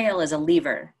his tail as a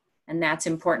lever. And that's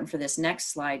important for this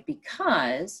next slide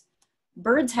because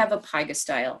birds have a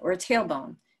pygostyle or a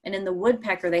tailbone. And in the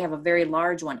woodpecker, they have a very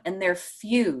large one and they're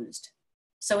fused.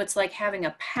 So it's like having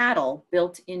a paddle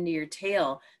built into your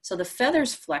tail. So the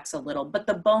feathers flex a little, but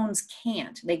the bones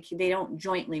can't. They don't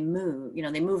jointly move. You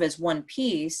know, they move as one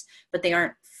piece, but they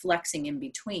aren't flexing in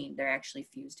between. They're actually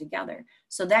fused together.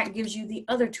 So that gives you the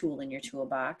other tool in your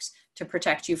toolbox to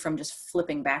protect you from just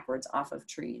flipping backwards off of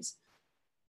trees.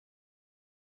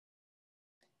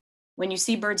 When you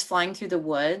see birds flying through the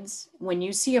woods, when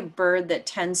you see a bird that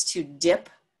tends to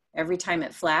dip every time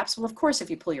it flaps, well, of course, if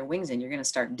you pull your wings in, you're going to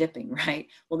start dipping, right?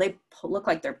 Well, they look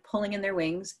like they're pulling in their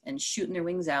wings and shooting their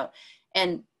wings out.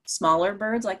 And smaller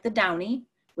birds like the downy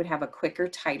would have a quicker,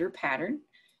 tighter pattern.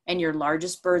 And your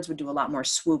largest birds would do a lot more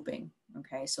swooping.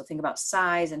 Okay, so think about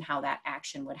size and how that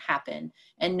action would happen.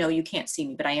 And no, you can't see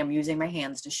me, but I am using my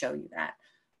hands to show you that.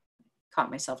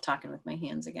 Caught myself talking with my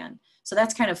hands again. So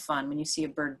that's kind of fun when you see a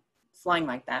bird flying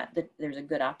like that, there's a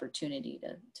good opportunity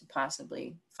to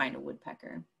possibly find a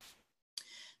woodpecker.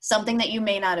 Something that you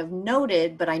may not have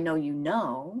noted, but I know you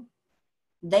know,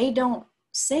 they don't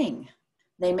sing.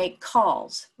 They make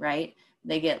calls, right?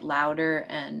 They get louder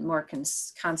and more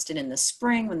constant in the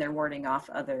spring when they're warding off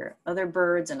other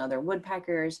birds and other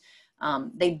woodpeckers.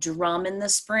 They drum in the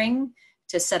spring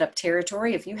to set up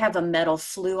territory. If you have a metal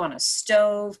flue on a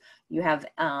stove, you have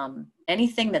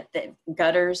anything that the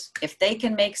gutters, if they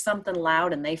can make something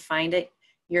loud and they find it,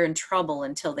 you're in trouble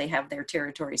until they have their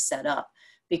territory set up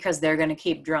because they're going to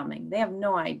keep drumming. They have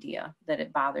no idea that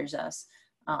it bothers us.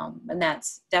 And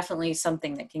that's definitely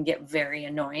something that can get very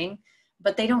annoying,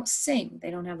 but they don't sing. They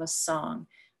don't have a song.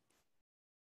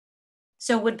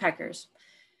 So woodpeckers,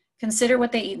 consider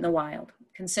what they eat in the wild.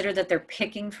 Consider that they're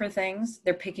picking for things.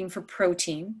 They're picking for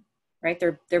protein, right?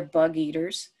 They're bug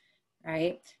eaters,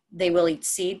 right? They will eat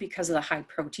seed because of the high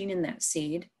protein in that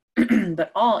seed.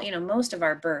 But most of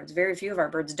our birds, very few of our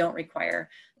birds don't require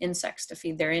insects to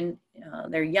feed their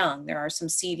young. There are some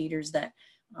seed eaters that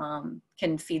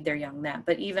can feed their young that,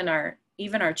 but even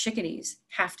our chickadees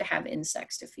have to have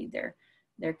insects to feed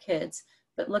their kids.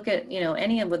 But look at,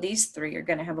 any of these three are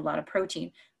going to have a lot of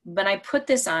protein. But I put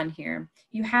this on here.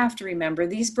 You have to remember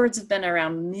these birds have been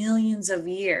around millions of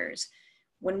years.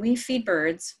 When we feed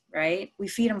birds, right, we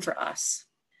feed them for us.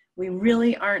 We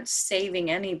really aren't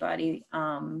saving anybody.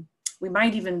 We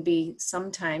might even be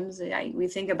sometimes, we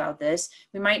think about this,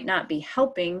 we might not be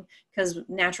helping because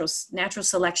natural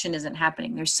selection isn't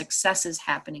happening. There's successes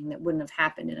happening that wouldn't have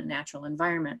happened in a natural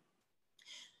environment.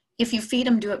 If you feed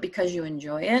them, do it because you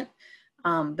enjoy it,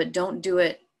 but don't do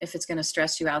it if it's going to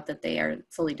stress you out that they are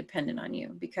fully dependent on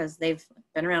you, because they've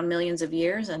been around millions of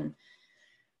years and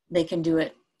they can do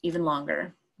it even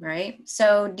longer. Right?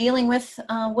 So dealing with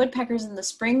woodpeckers in the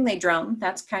spring, they drum.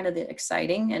 That's kind of the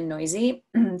exciting and noisy.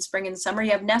 Spring and summer,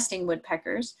 you have nesting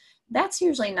woodpeckers. That's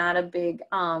usually not a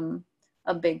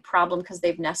big problem because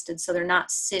they've nested. So they're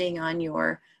not sitting on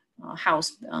your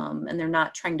house and they're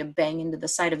not trying to bang into the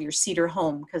side of your cedar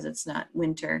home because it's not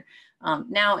winter.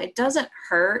 Now, it doesn't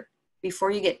hurt before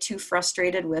you get too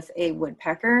frustrated with a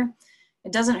woodpecker.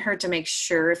 It doesn't hurt to make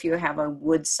sure if you have a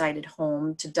wood-sided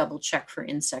home to double check for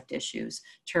insect issues,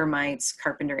 termites,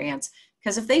 carpenter ants,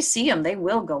 because if they see them, they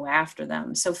will go after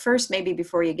them. So first, maybe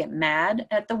before you get mad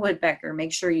at the woodpecker,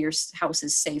 make sure your house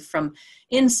is safe from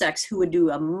insects who would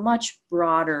do a much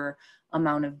broader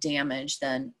amount of damage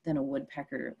than a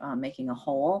woodpecker making a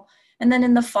hole. And then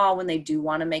in the fall, when they do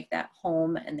want to make that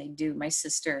home, and they do, my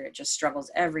sister just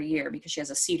struggles every year because she has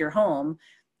a cedar home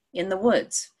in the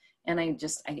woods. And I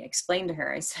explained to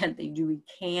her, I said, we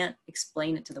can't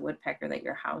explain it to the woodpecker that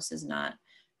your house is not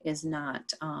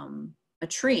a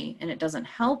tree, and it doesn't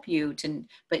help you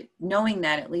but knowing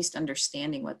that, at least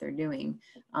understanding what they're doing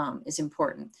is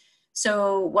important.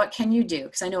 So what can you do?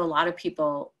 Because I know a lot of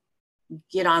people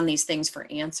get on these things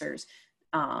for answers.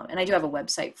 And I do have a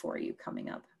website for you coming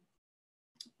up.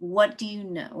 What do you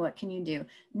know? What can you do?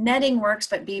 Netting works,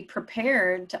 but be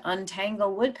prepared to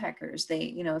untangle woodpeckers.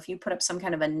 If you put up some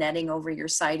kind of a netting over your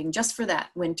siding just for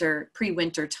that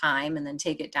pre-winter time, and then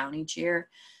take it down each year,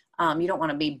 you don't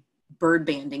want to be bird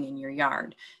banding in your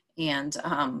yard. And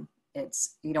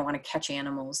you don't want to catch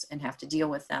animals and have to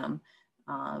deal with them.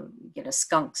 Get a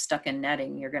skunk stuck in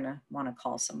netting, you're going to want to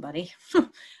call somebody.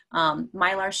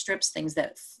 Mylar strips, things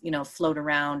that, float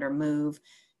around or move.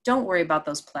 Don't worry about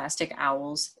those plastic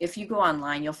owls. If you go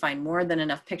online, you'll find more than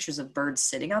enough pictures of birds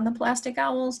sitting on the plastic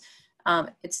owls.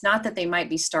 It's not that they might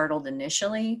be startled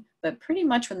initially, but pretty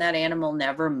much when that animal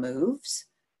never moves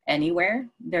anywhere,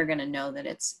 they're going to know that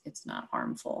it's not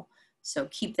harmful. So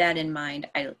keep that in mind.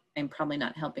 I'm probably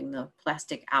not helping the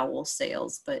plastic owl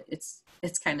sales, but it's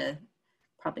kind of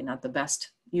probably not the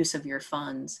best use of your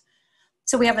funds.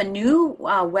 So we have a new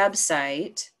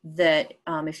website that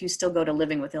if you still go to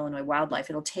Living with Illinois Wildlife,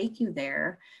 it'll take you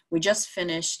there. We just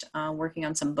finished working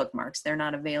on some bookmarks. They're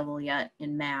not available yet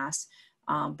in mass.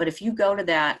 But if you go to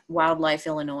that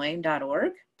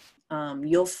wildlifeillinois.org,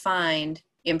 you'll find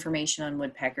information on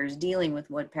woodpeckers, dealing with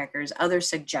woodpeckers, other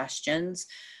suggestions.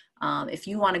 If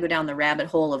you want to go down the rabbit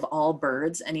hole of all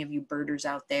birds, any of you birders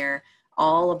out there,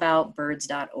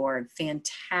 allaboutbirds.org,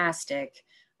 fantastic.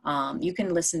 You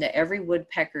can listen to every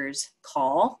woodpecker's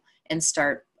call and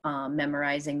start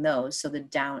memorizing those. So the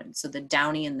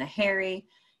downy and the hairy,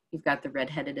 you've got the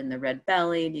red-headed and the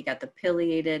red-bellied, you got the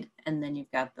pileated, and then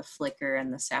you've got the flicker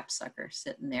and the sapsucker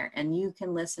sitting there. And you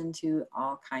can listen to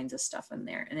all kinds of stuff in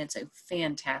there. And it's a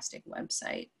fantastic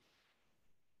website.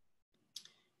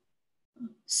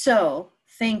 So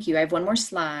thank you. I have one more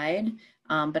slide,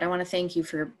 but I want to thank you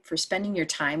for spending your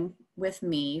time with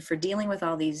me, for dealing with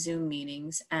all these Zoom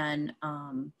meetings. And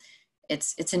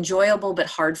it's enjoyable, but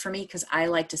hard for me because I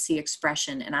like to see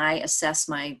expression, and I assess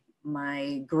my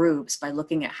groups by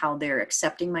looking at how they're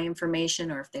accepting my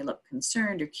information, or if they look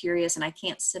concerned or curious, and I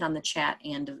can't sit on the chat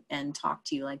and talk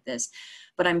to you like this.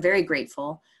 But I'm very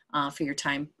grateful for your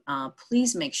time.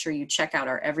 Please make sure you check out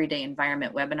our Everyday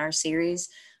Environment webinar series.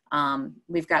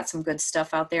 We've got some good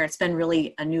stuff out there. It's been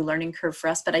really a new learning curve for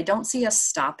us, but I don't see us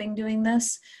stopping doing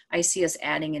this. I see us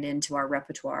adding it into our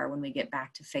repertoire when we get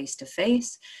back to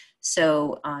face-to-face.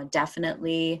 So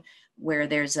definitely where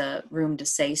there's a room to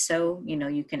say so,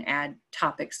 you can add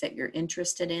topics that you're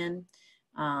interested in.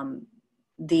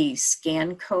 The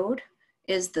scan code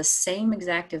is the same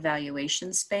exact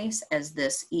evaluation space as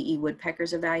this EE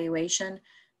Woodpeckers evaluation.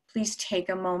 Please take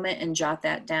a moment and jot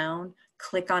that down.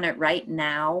 Click on it right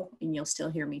now, and you'll still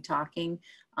hear me talking,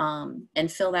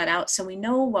 and fill that out so we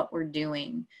know what we're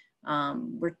doing.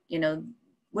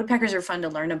 Woodpeckers are fun to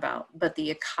learn about, but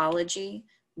the ecology,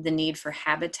 the need for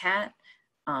habitat,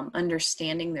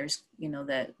 understanding there's,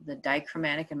 the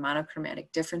dichromatic and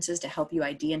monochromatic differences to help you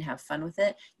ID and have fun with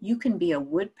it. You can be a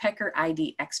woodpecker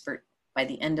ID expert by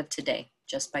the end of today,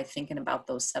 just by thinking about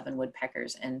those 7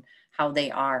 woodpeckers and how they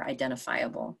are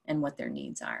identifiable and what their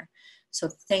needs are. So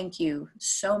thank you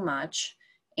so much.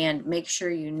 And make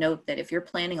sure you note that if you're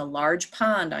planning a large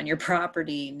pond on your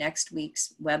property, next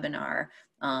week's webinar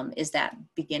is that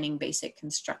beginning basic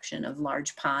construction of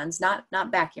large ponds, not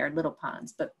backyard little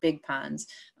ponds, but big ponds.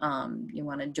 You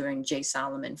want to join Jay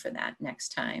Solomon for that next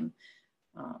time.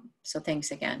 So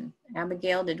thanks again.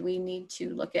 Abigail, did we need to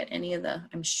look at any of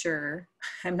I'm sure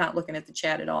I'm not looking at the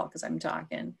chat at all because I'm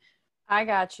talking. I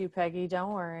got you, Peggy.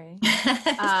 Don't worry.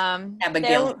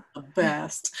 Abigail's the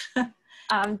best.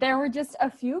 There were just a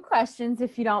few questions,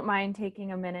 if you don't mind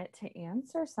taking a minute to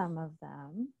answer some of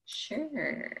them.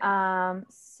 Sure.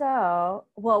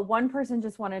 One person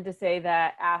just wanted to say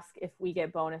ask if we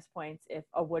get bonus points if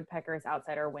a woodpecker is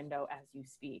outside our window as you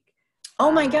speak. Oh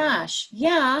my gosh.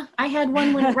 Yeah. I had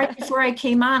one right before I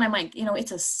came on. I'm like,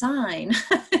 it's a sign.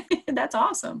 That's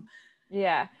awesome.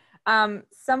 Yeah.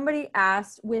 Somebody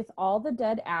asked, with all the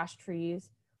dead ash trees,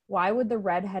 why would the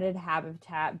red-headed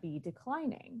habitat be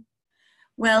declining?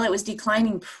 Well, it was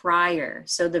declining prior.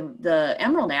 So the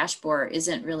emerald ash borer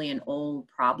isn't really an old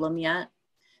problem yet.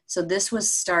 So this was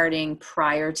starting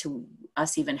prior to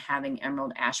us even having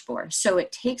emerald ash borer. So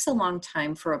it takes a long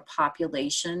time for a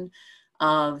population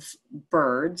of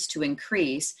birds to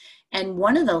increase. And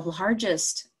one of the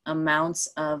largest amounts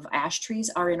of ash trees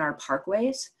are in our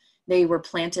parkways. They were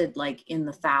planted like in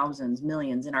the thousands,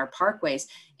 millions in our parkways.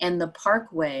 And the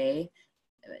parkway,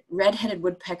 red-headed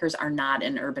woodpeckers are not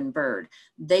an urban bird.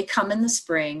 They come in the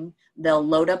spring, they'll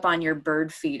load up on your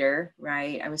bird feeder,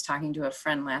 right? I was talking to a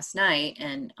friend last night,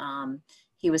 and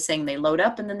he was saying they load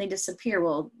up and then they disappear.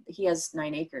 Well, he has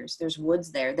 9 acres. There's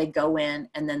woods there. They go in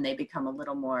and then they become a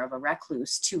little more of a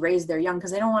recluse to raise their young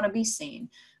because they don't want to be seen.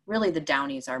 Really, the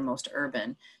downies are most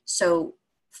urban. So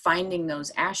finding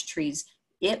those ash trees,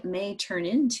 it may turn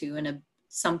into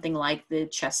something like the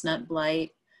chestnut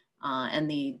blight and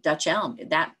the Dutch elm.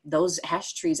 Those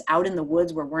ash trees out in the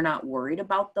woods where we're not worried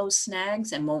about those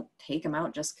snags and won't take them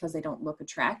out just because they don't look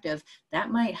attractive, that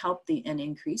might help and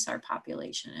increase our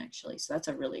population actually. So that's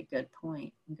a really good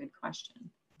point, good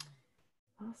question.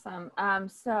 Awesome.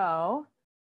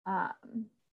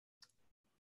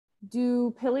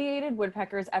 Do pileated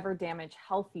woodpeckers ever damage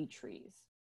healthy trees?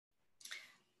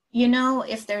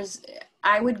 If there's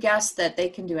I would guess that they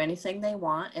can do anything they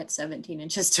want at 17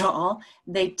 inches tall.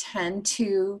 They tend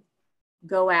to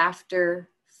go after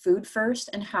food first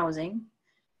and housing,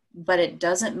 but it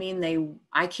doesn't mean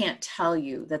I can't tell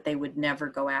you that they would never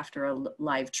go after a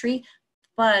live tree.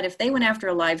 But if they went after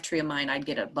a live tree of mine, I'd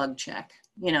get a bug check,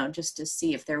 just to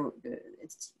see if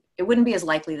it wouldn't be as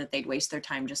likely that they'd waste their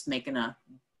time just making a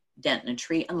dent in a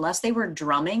tree unless they were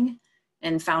drumming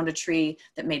and found a tree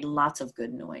that made lots of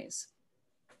good noise.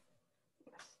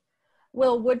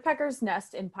 Will woodpeckers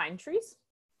nest in pine trees?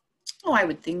 Oh, I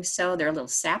would think so. They're a little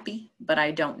sappy, but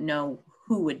I don't know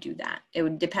who would do that. It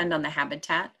would depend on the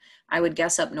habitat. I would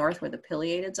guess up north where the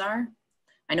pileatids are.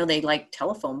 I know they like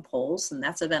telephone poles, and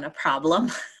that's been a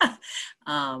problem.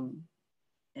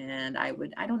 And I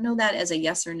don't know that as a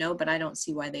yes or no, but I don't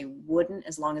see why they wouldn't,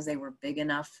 as long as they were big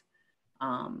enough,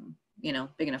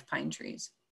 big enough pine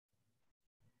trees.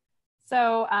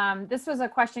 So this was a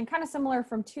question kind of similar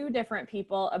from two different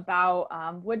people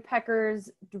about woodpeckers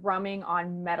drumming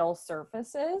on metal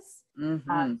surfaces.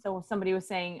 Mm-hmm. So somebody was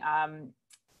saying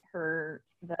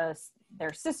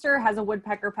their sister has a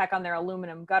woodpecker peck on their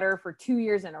aluminum gutter for 2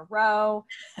 years in a row.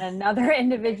 And another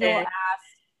individual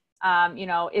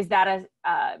asked, is that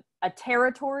a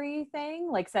territory thing,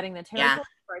 like setting the territory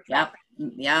for a trap?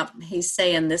 Yep. He's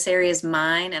saying this area is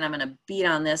mine, and I'm going to beat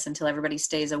on this until everybody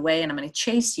stays away, and I'm going to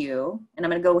chase you, and I'm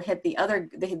going to go hit the other.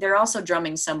 They're also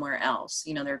drumming somewhere else.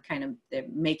 They're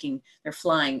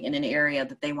flying in an area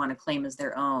that they want to claim as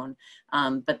their own.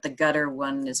 But the gutter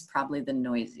one is probably the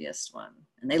noisiest one,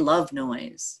 and they love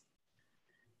noise.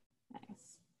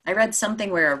 Nice. I read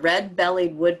something where a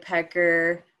red-bellied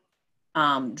woodpecker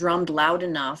drummed loud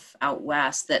enough out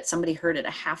west that somebody heard it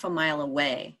a half a mile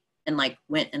away and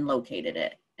went and located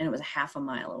it, and it was a half a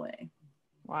mile away.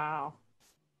 Wow.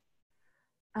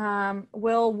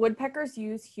 Will woodpeckers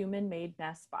use human-made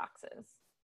nest boxes?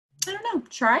 I don't know.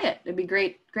 Try it. It'd be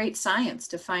great science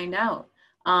to find out.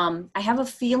 I have a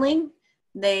feeling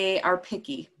they are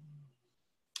picky,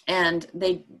 and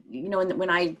they,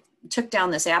 when I took down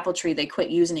this apple tree, they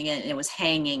quit using it, and it was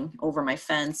hanging over my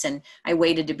fence, and I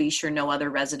waited to be sure no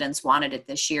other residents wanted it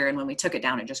this year, and when we took it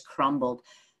down, it just crumbled.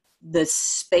 The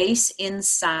space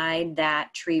inside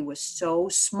that tree was so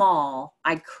small,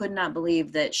 I could not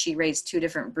believe that she raised 2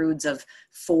 different broods of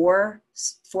four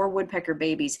woodpecker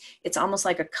babies. It's almost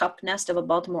like a cup nest of a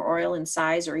Baltimore Oriole in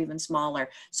size, or even smaller.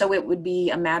 So it would be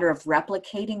a matter of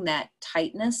replicating that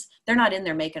tightness. They're not in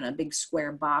there making a big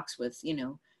square box with,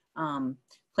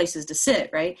 places to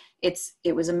sit, right?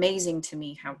 It was amazing to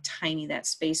me how tiny that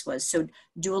space was. So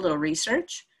do a little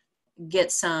research,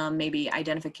 get some maybe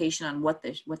identification on what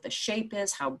the shape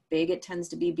is, how big it tends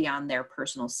to be beyond their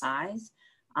personal size,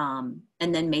 and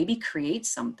then maybe create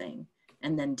something,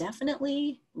 and then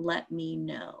definitely let me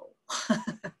know.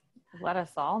 Let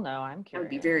us all know. I'm curious. That would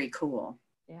be very cool.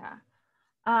 Yeah.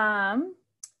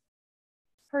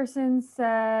 Person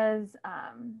says,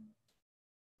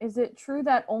 is it true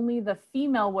that only the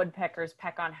female woodpeckers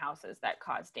peck on houses that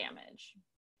cause damage?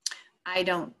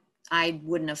 I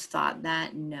wouldn't have thought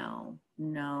that. No,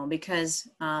 because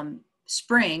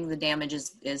spring, the damage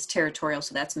is territorial,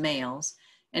 so that's males.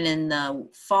 And in the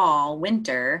fall,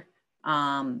 winter,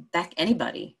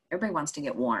 everybody wants to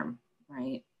get warm,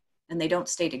 right? And they don't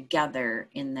stay together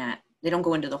in that, they don't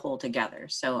go into the hole together.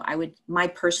 So my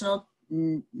personal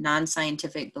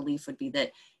non-scientific belief would be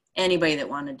that anybody that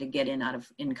wanted to get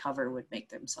in cover would make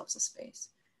themselves a space.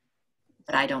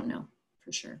 But I don't know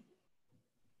for sure.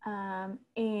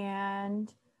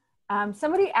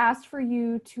 Somebody asked for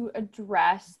you to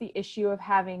address the issue of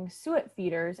having suet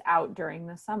feeders out during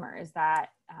the summer. Is that,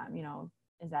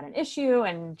 is that an issue?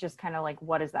 And just kind of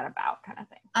what is that about, kind of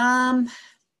thing?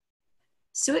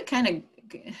 Suet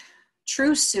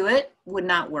true suet would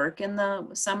not work in the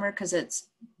summer because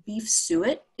beef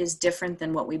suet is different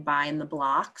than what we buy in the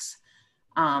blocks.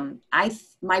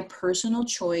 My personal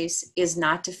choice is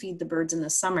not to feed the birds in the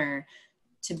summer,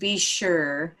 to be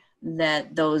sure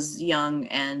that those young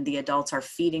and the adults are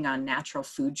feeding on natural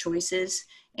food choices,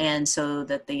 and so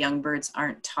that the young birds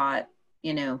aren't taught,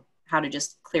 how to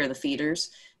just clear the feeders.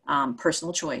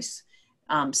 Personal choice.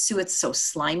 Suet's so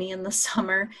slimy in the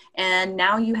summer, and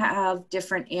now you have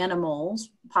different animals,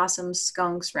 possums,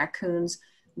 skunks, raccoons,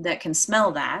 that can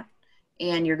smell that,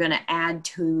 and you're going to add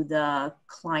to the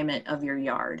climate of your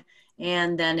yard.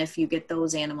 And then if you get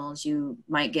those animals, you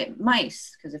might get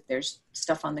mice, because if there's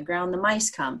stuff on the ground, the mice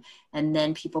come. And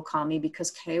then people call me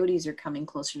because coyotes are coming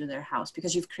closer to their house,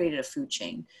 because you've created a food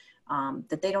chain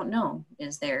that they don't know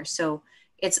is there. So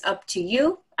it's up to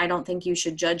you. I don't think you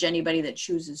should judge anybody that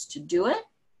chooses to do it,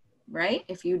 right?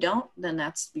 If you don't, then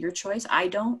that's your choice. I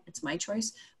don't, it's my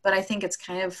choice. but I think it's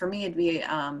kind of, for me, it'd be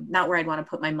not where I'd want to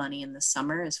put my money in the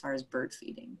summer as far as bird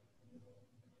feeding.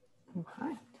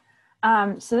 Okay.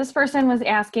 So this person was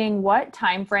asking, what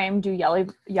time frame do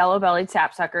yellow-bellied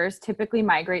sapsuckers typically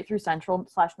migrate through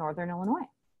central/northern Illinois?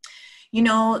 You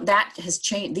know, that has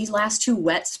changed. These last 2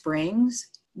 wet springs,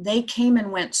 they came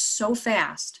and went so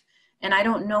fast. And I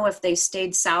don't know if they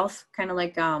stayed south, kind of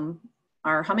like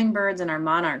our hummingbirds and our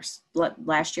monarchs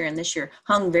last year and this year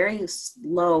hung very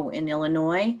low in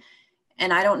Illinois.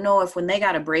 And I don't know if when they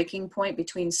got a breaking point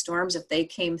between storms, if they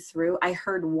came through. I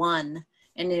heard one.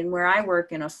 And in where I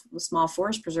work in a small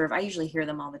forest preserve, I usually hear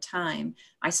them all the time.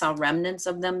 I saw remnants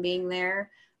of them being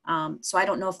there. So I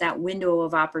don't know if that window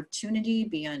of opportunity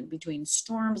between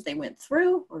storms they went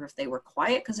through, or if they were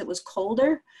quiet because it was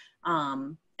colder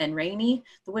and rainy.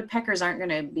 The woodpeckers aren't going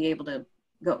to be able to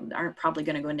aren't probably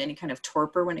going to go into any kind of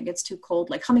torpor when it gets too cold.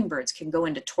 Like hummingbirds can go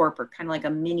into torpor, kind of like a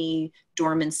mini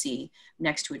dormancy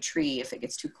next to a tree if it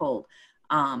gets too cold.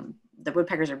 The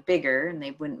woodpeckers are bigger and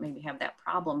they wouldn't maybe have that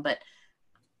problem, but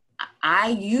I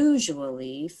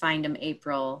usually find them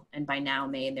April, and by now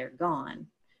May they're gone.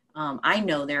 I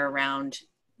know they're around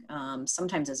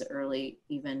sometimes as early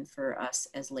even for us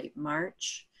as late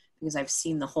March, because I've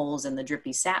seen the holes in the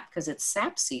drippy sap because it's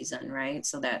sap season, right?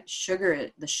 So that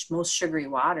sugar, most sugary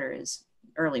water is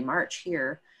early March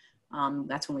here.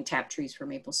 That's when we tap trees for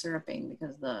maple syruping,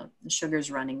 because the sugar's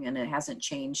running and it hasn't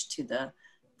changed to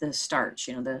the starch.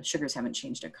 You know, the sugars haven't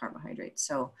changed to carbohydrates.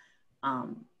 So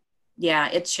yeah,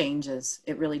 it changes.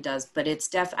 It really does. But it's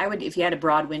if you had a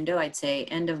broad window, I'd say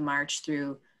end of March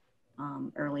through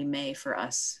early May for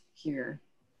us here.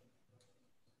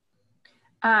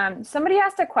 Somebody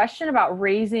asked a question about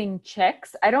raising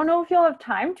chicks. I don't know if you'll have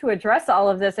time to address all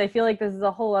of this. I feel like this is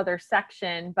a whole other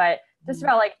section, but just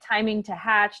about like timing to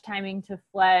hatch, timing to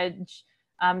fledge.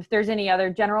 If there's any other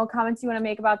general comments you want to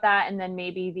make about that, and then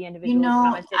maybe the individual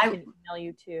comments can email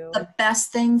you too. The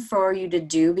best thing for you to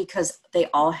do, because they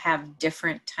all have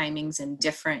different timings and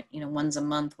different, you know, one's a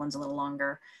month, one's a little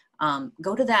longer.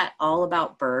 Go to that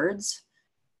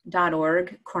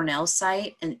allaboutbirds.org Cornell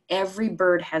site, and every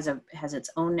bird has its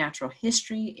own natural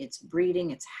history, its breeding,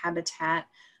 its habitat.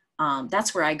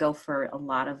 That's where I go for a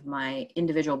lot of my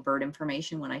individual bird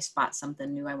information when I spot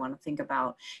something new I want to think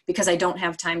about, because I don't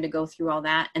have time to go through all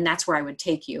that. And that's where I would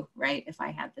take you, right, if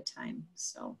I had the time.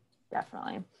 So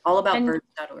definitely.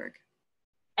 Allaboutbirds.org.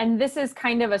 And this is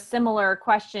kind of a similar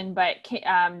question, but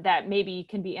that maybe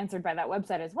can be answered by that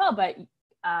website as well. But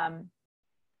I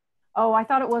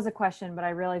thought it was a question, but I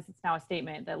realize it's now a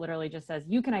statement that literally just says,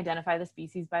 you can identify the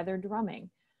species by their drumming.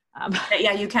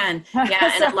 Yeah, you can.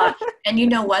 Yeah, and you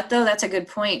know what though? That's a good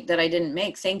point that I didn't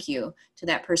make. Thank you to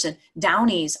that person.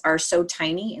 Downies are so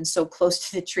tiny and so close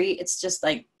to the tree. It's just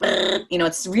like, you know,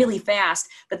 it's really fast.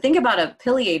 But think about a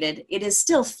pileated. It is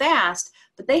still fast,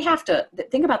 but they have to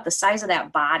think about the size of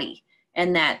that body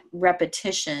and that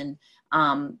repetition.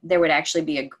 There would actually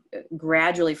be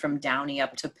gradually from downy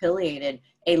up to pileated,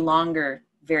 a longer,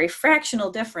 very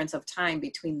fractional difference of time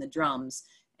between the drums.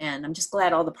 And I'm just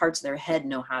glad all the parts of their head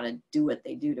know how to do what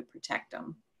they do to protect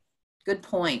them. Good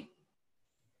point.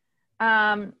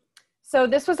 So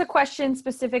this was a question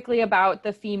specifically about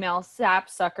the female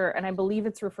sapsucker, and I believe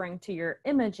it's referring to your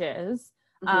images.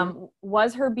 Mm-hmm.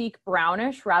 Was her beak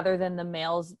brownish rather than the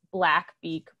male's black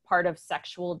beak part of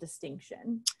sexual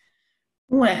distinction?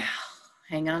 Well,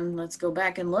 hang on, let's go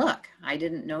back and look. I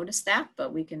didn't notice that,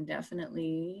 but we can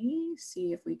definitely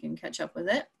see if we can catch up with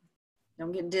it.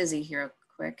 Don't get dizzy here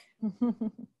quick.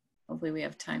 Hopefully we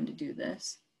have time to do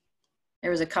this.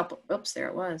 There was a couple, oops, there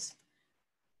it was.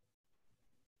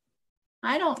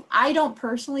 I don't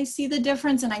personally see the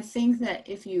difference, and I think that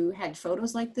if you had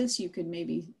photos like this, you could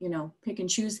maybe, you know, pick and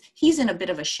choose. He's in a bit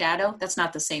of a shadow. That's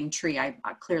not the same tree. I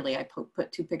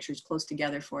put 2 pictures close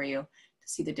together for you to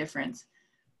see the difference.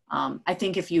 I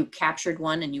think if you captured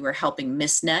one and you were helping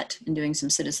MissNet and doing some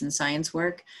citizen science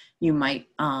work, you might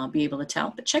be able to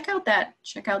tell. But check out that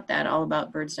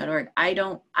allaboutbirds.org. I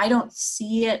don't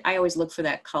see it. I always look for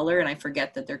that color, and I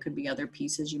forget that there could be other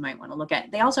pieces you might want to look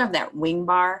at. They also have that wing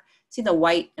bar. See the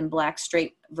white and black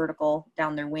straight vertical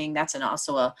down their wing? That's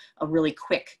also a really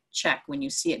quick check. When you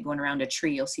see it going around a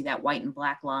tree, you'll see that white and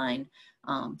black line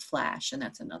flash, and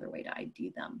that's another way to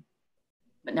ID them.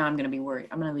 But now I'm going to be worried.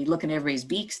 I'm going to be looking at everybody's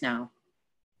beaks now.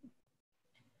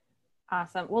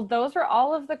 Awesome. Well, those are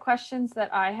all of the questions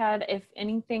that I had. If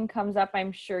anything comes up,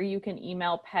 I'm sure you can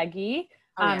email Peggy.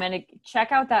 And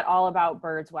check out that All About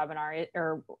Birds webinar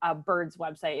or Birds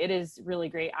website. It is really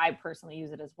great. I personally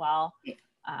use it as well.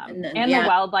 And the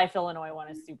Wildlife Illinois one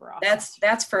is super awesome.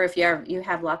 That's for if you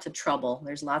have lots of trouble.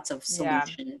 There's lots of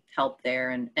solution help there,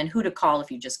 and who to call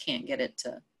if you just can't get it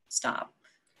to stop.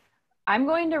 I'm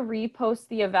going to repost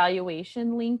the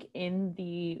evaluation link in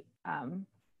the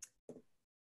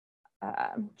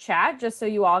chat just so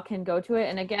you all can go to it.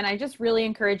 And again, I just really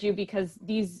encourage you, because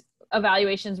these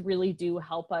evaluations really do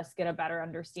help us get a better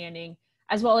understanding,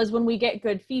 as well as when we get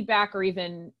good feedback or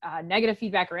even negative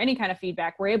feedback or any kind of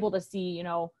feedback, we're able to see, you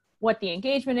know, what the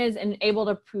engagement is and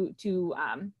able to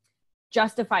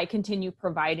justify continue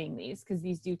providing these, because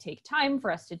these do take time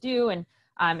for us to do. And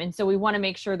so we want to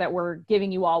make sure that we're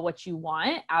giving you all what you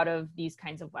want out of these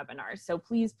kinds of webinars. So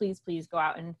please, please, please go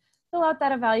out and fill out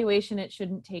that evaluation. It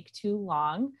shouldn't take too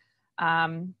long.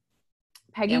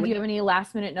 Peggy, do you have any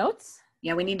last minute notes?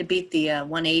 Yeah, we need to beat the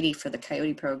 180 for the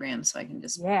Coyote program, so I can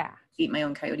just beat my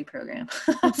own Coyote program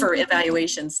for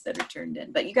evaluations that are turned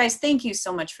in. But you guys, thank you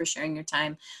so much for sharing your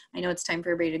time. I know it's time for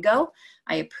everybody to go.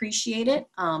 I appreciate it.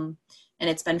 And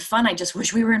it's been fun. I just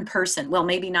wish we were in person. Well,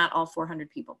 maybe not all 400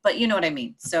 people, but you know what I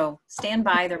mean. So stand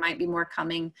by. There might be more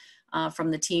coming from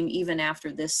the team even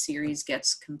after this series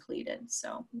gets completed.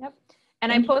 So. Yep.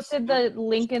 And I posted the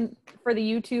link in for the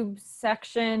YouTube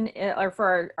section or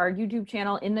for our YouTube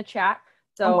channel in the chat.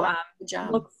 So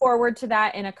look forward to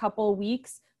that in a couple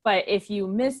weeks. But if you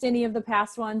missed any of the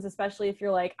past ones, especially if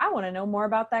you're like, I want to know more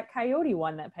about that Coyote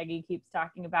one that Peggy keeps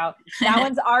talking about, that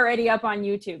one's already up on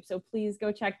YouTube. So please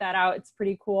go check that out. It's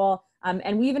pretty cool.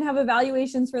 And we even have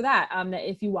evaluations for that, that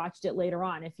if you watched it later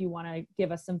on, if you want to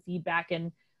give us some feedback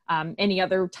and any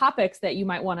other topics that you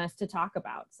might want us to talk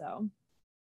about. So,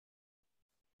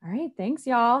 all right. Thanks,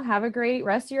 y'all. Have a great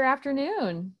rest of your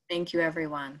afternoon. Thank you,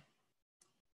 everyone.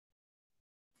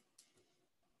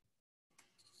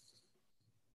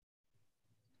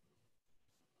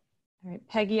 All right,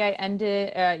 Peggy, I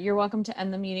ended, you're welcome to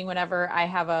end the meeting whenever. I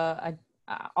have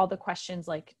all the questions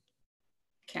like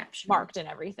captioned, marked and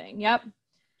everything. Yep.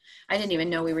 I didn't even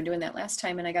know we were doing that last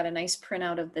time, and I got a nice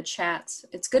printout of the chats.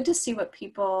 It's good to see what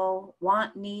people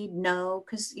want, need, know,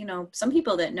 because, you know, some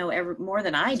people that know more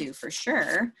than I do for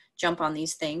sure jump on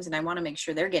these things, and I want to make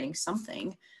sure they're getting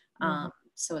something.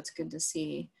 So it's good to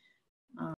see.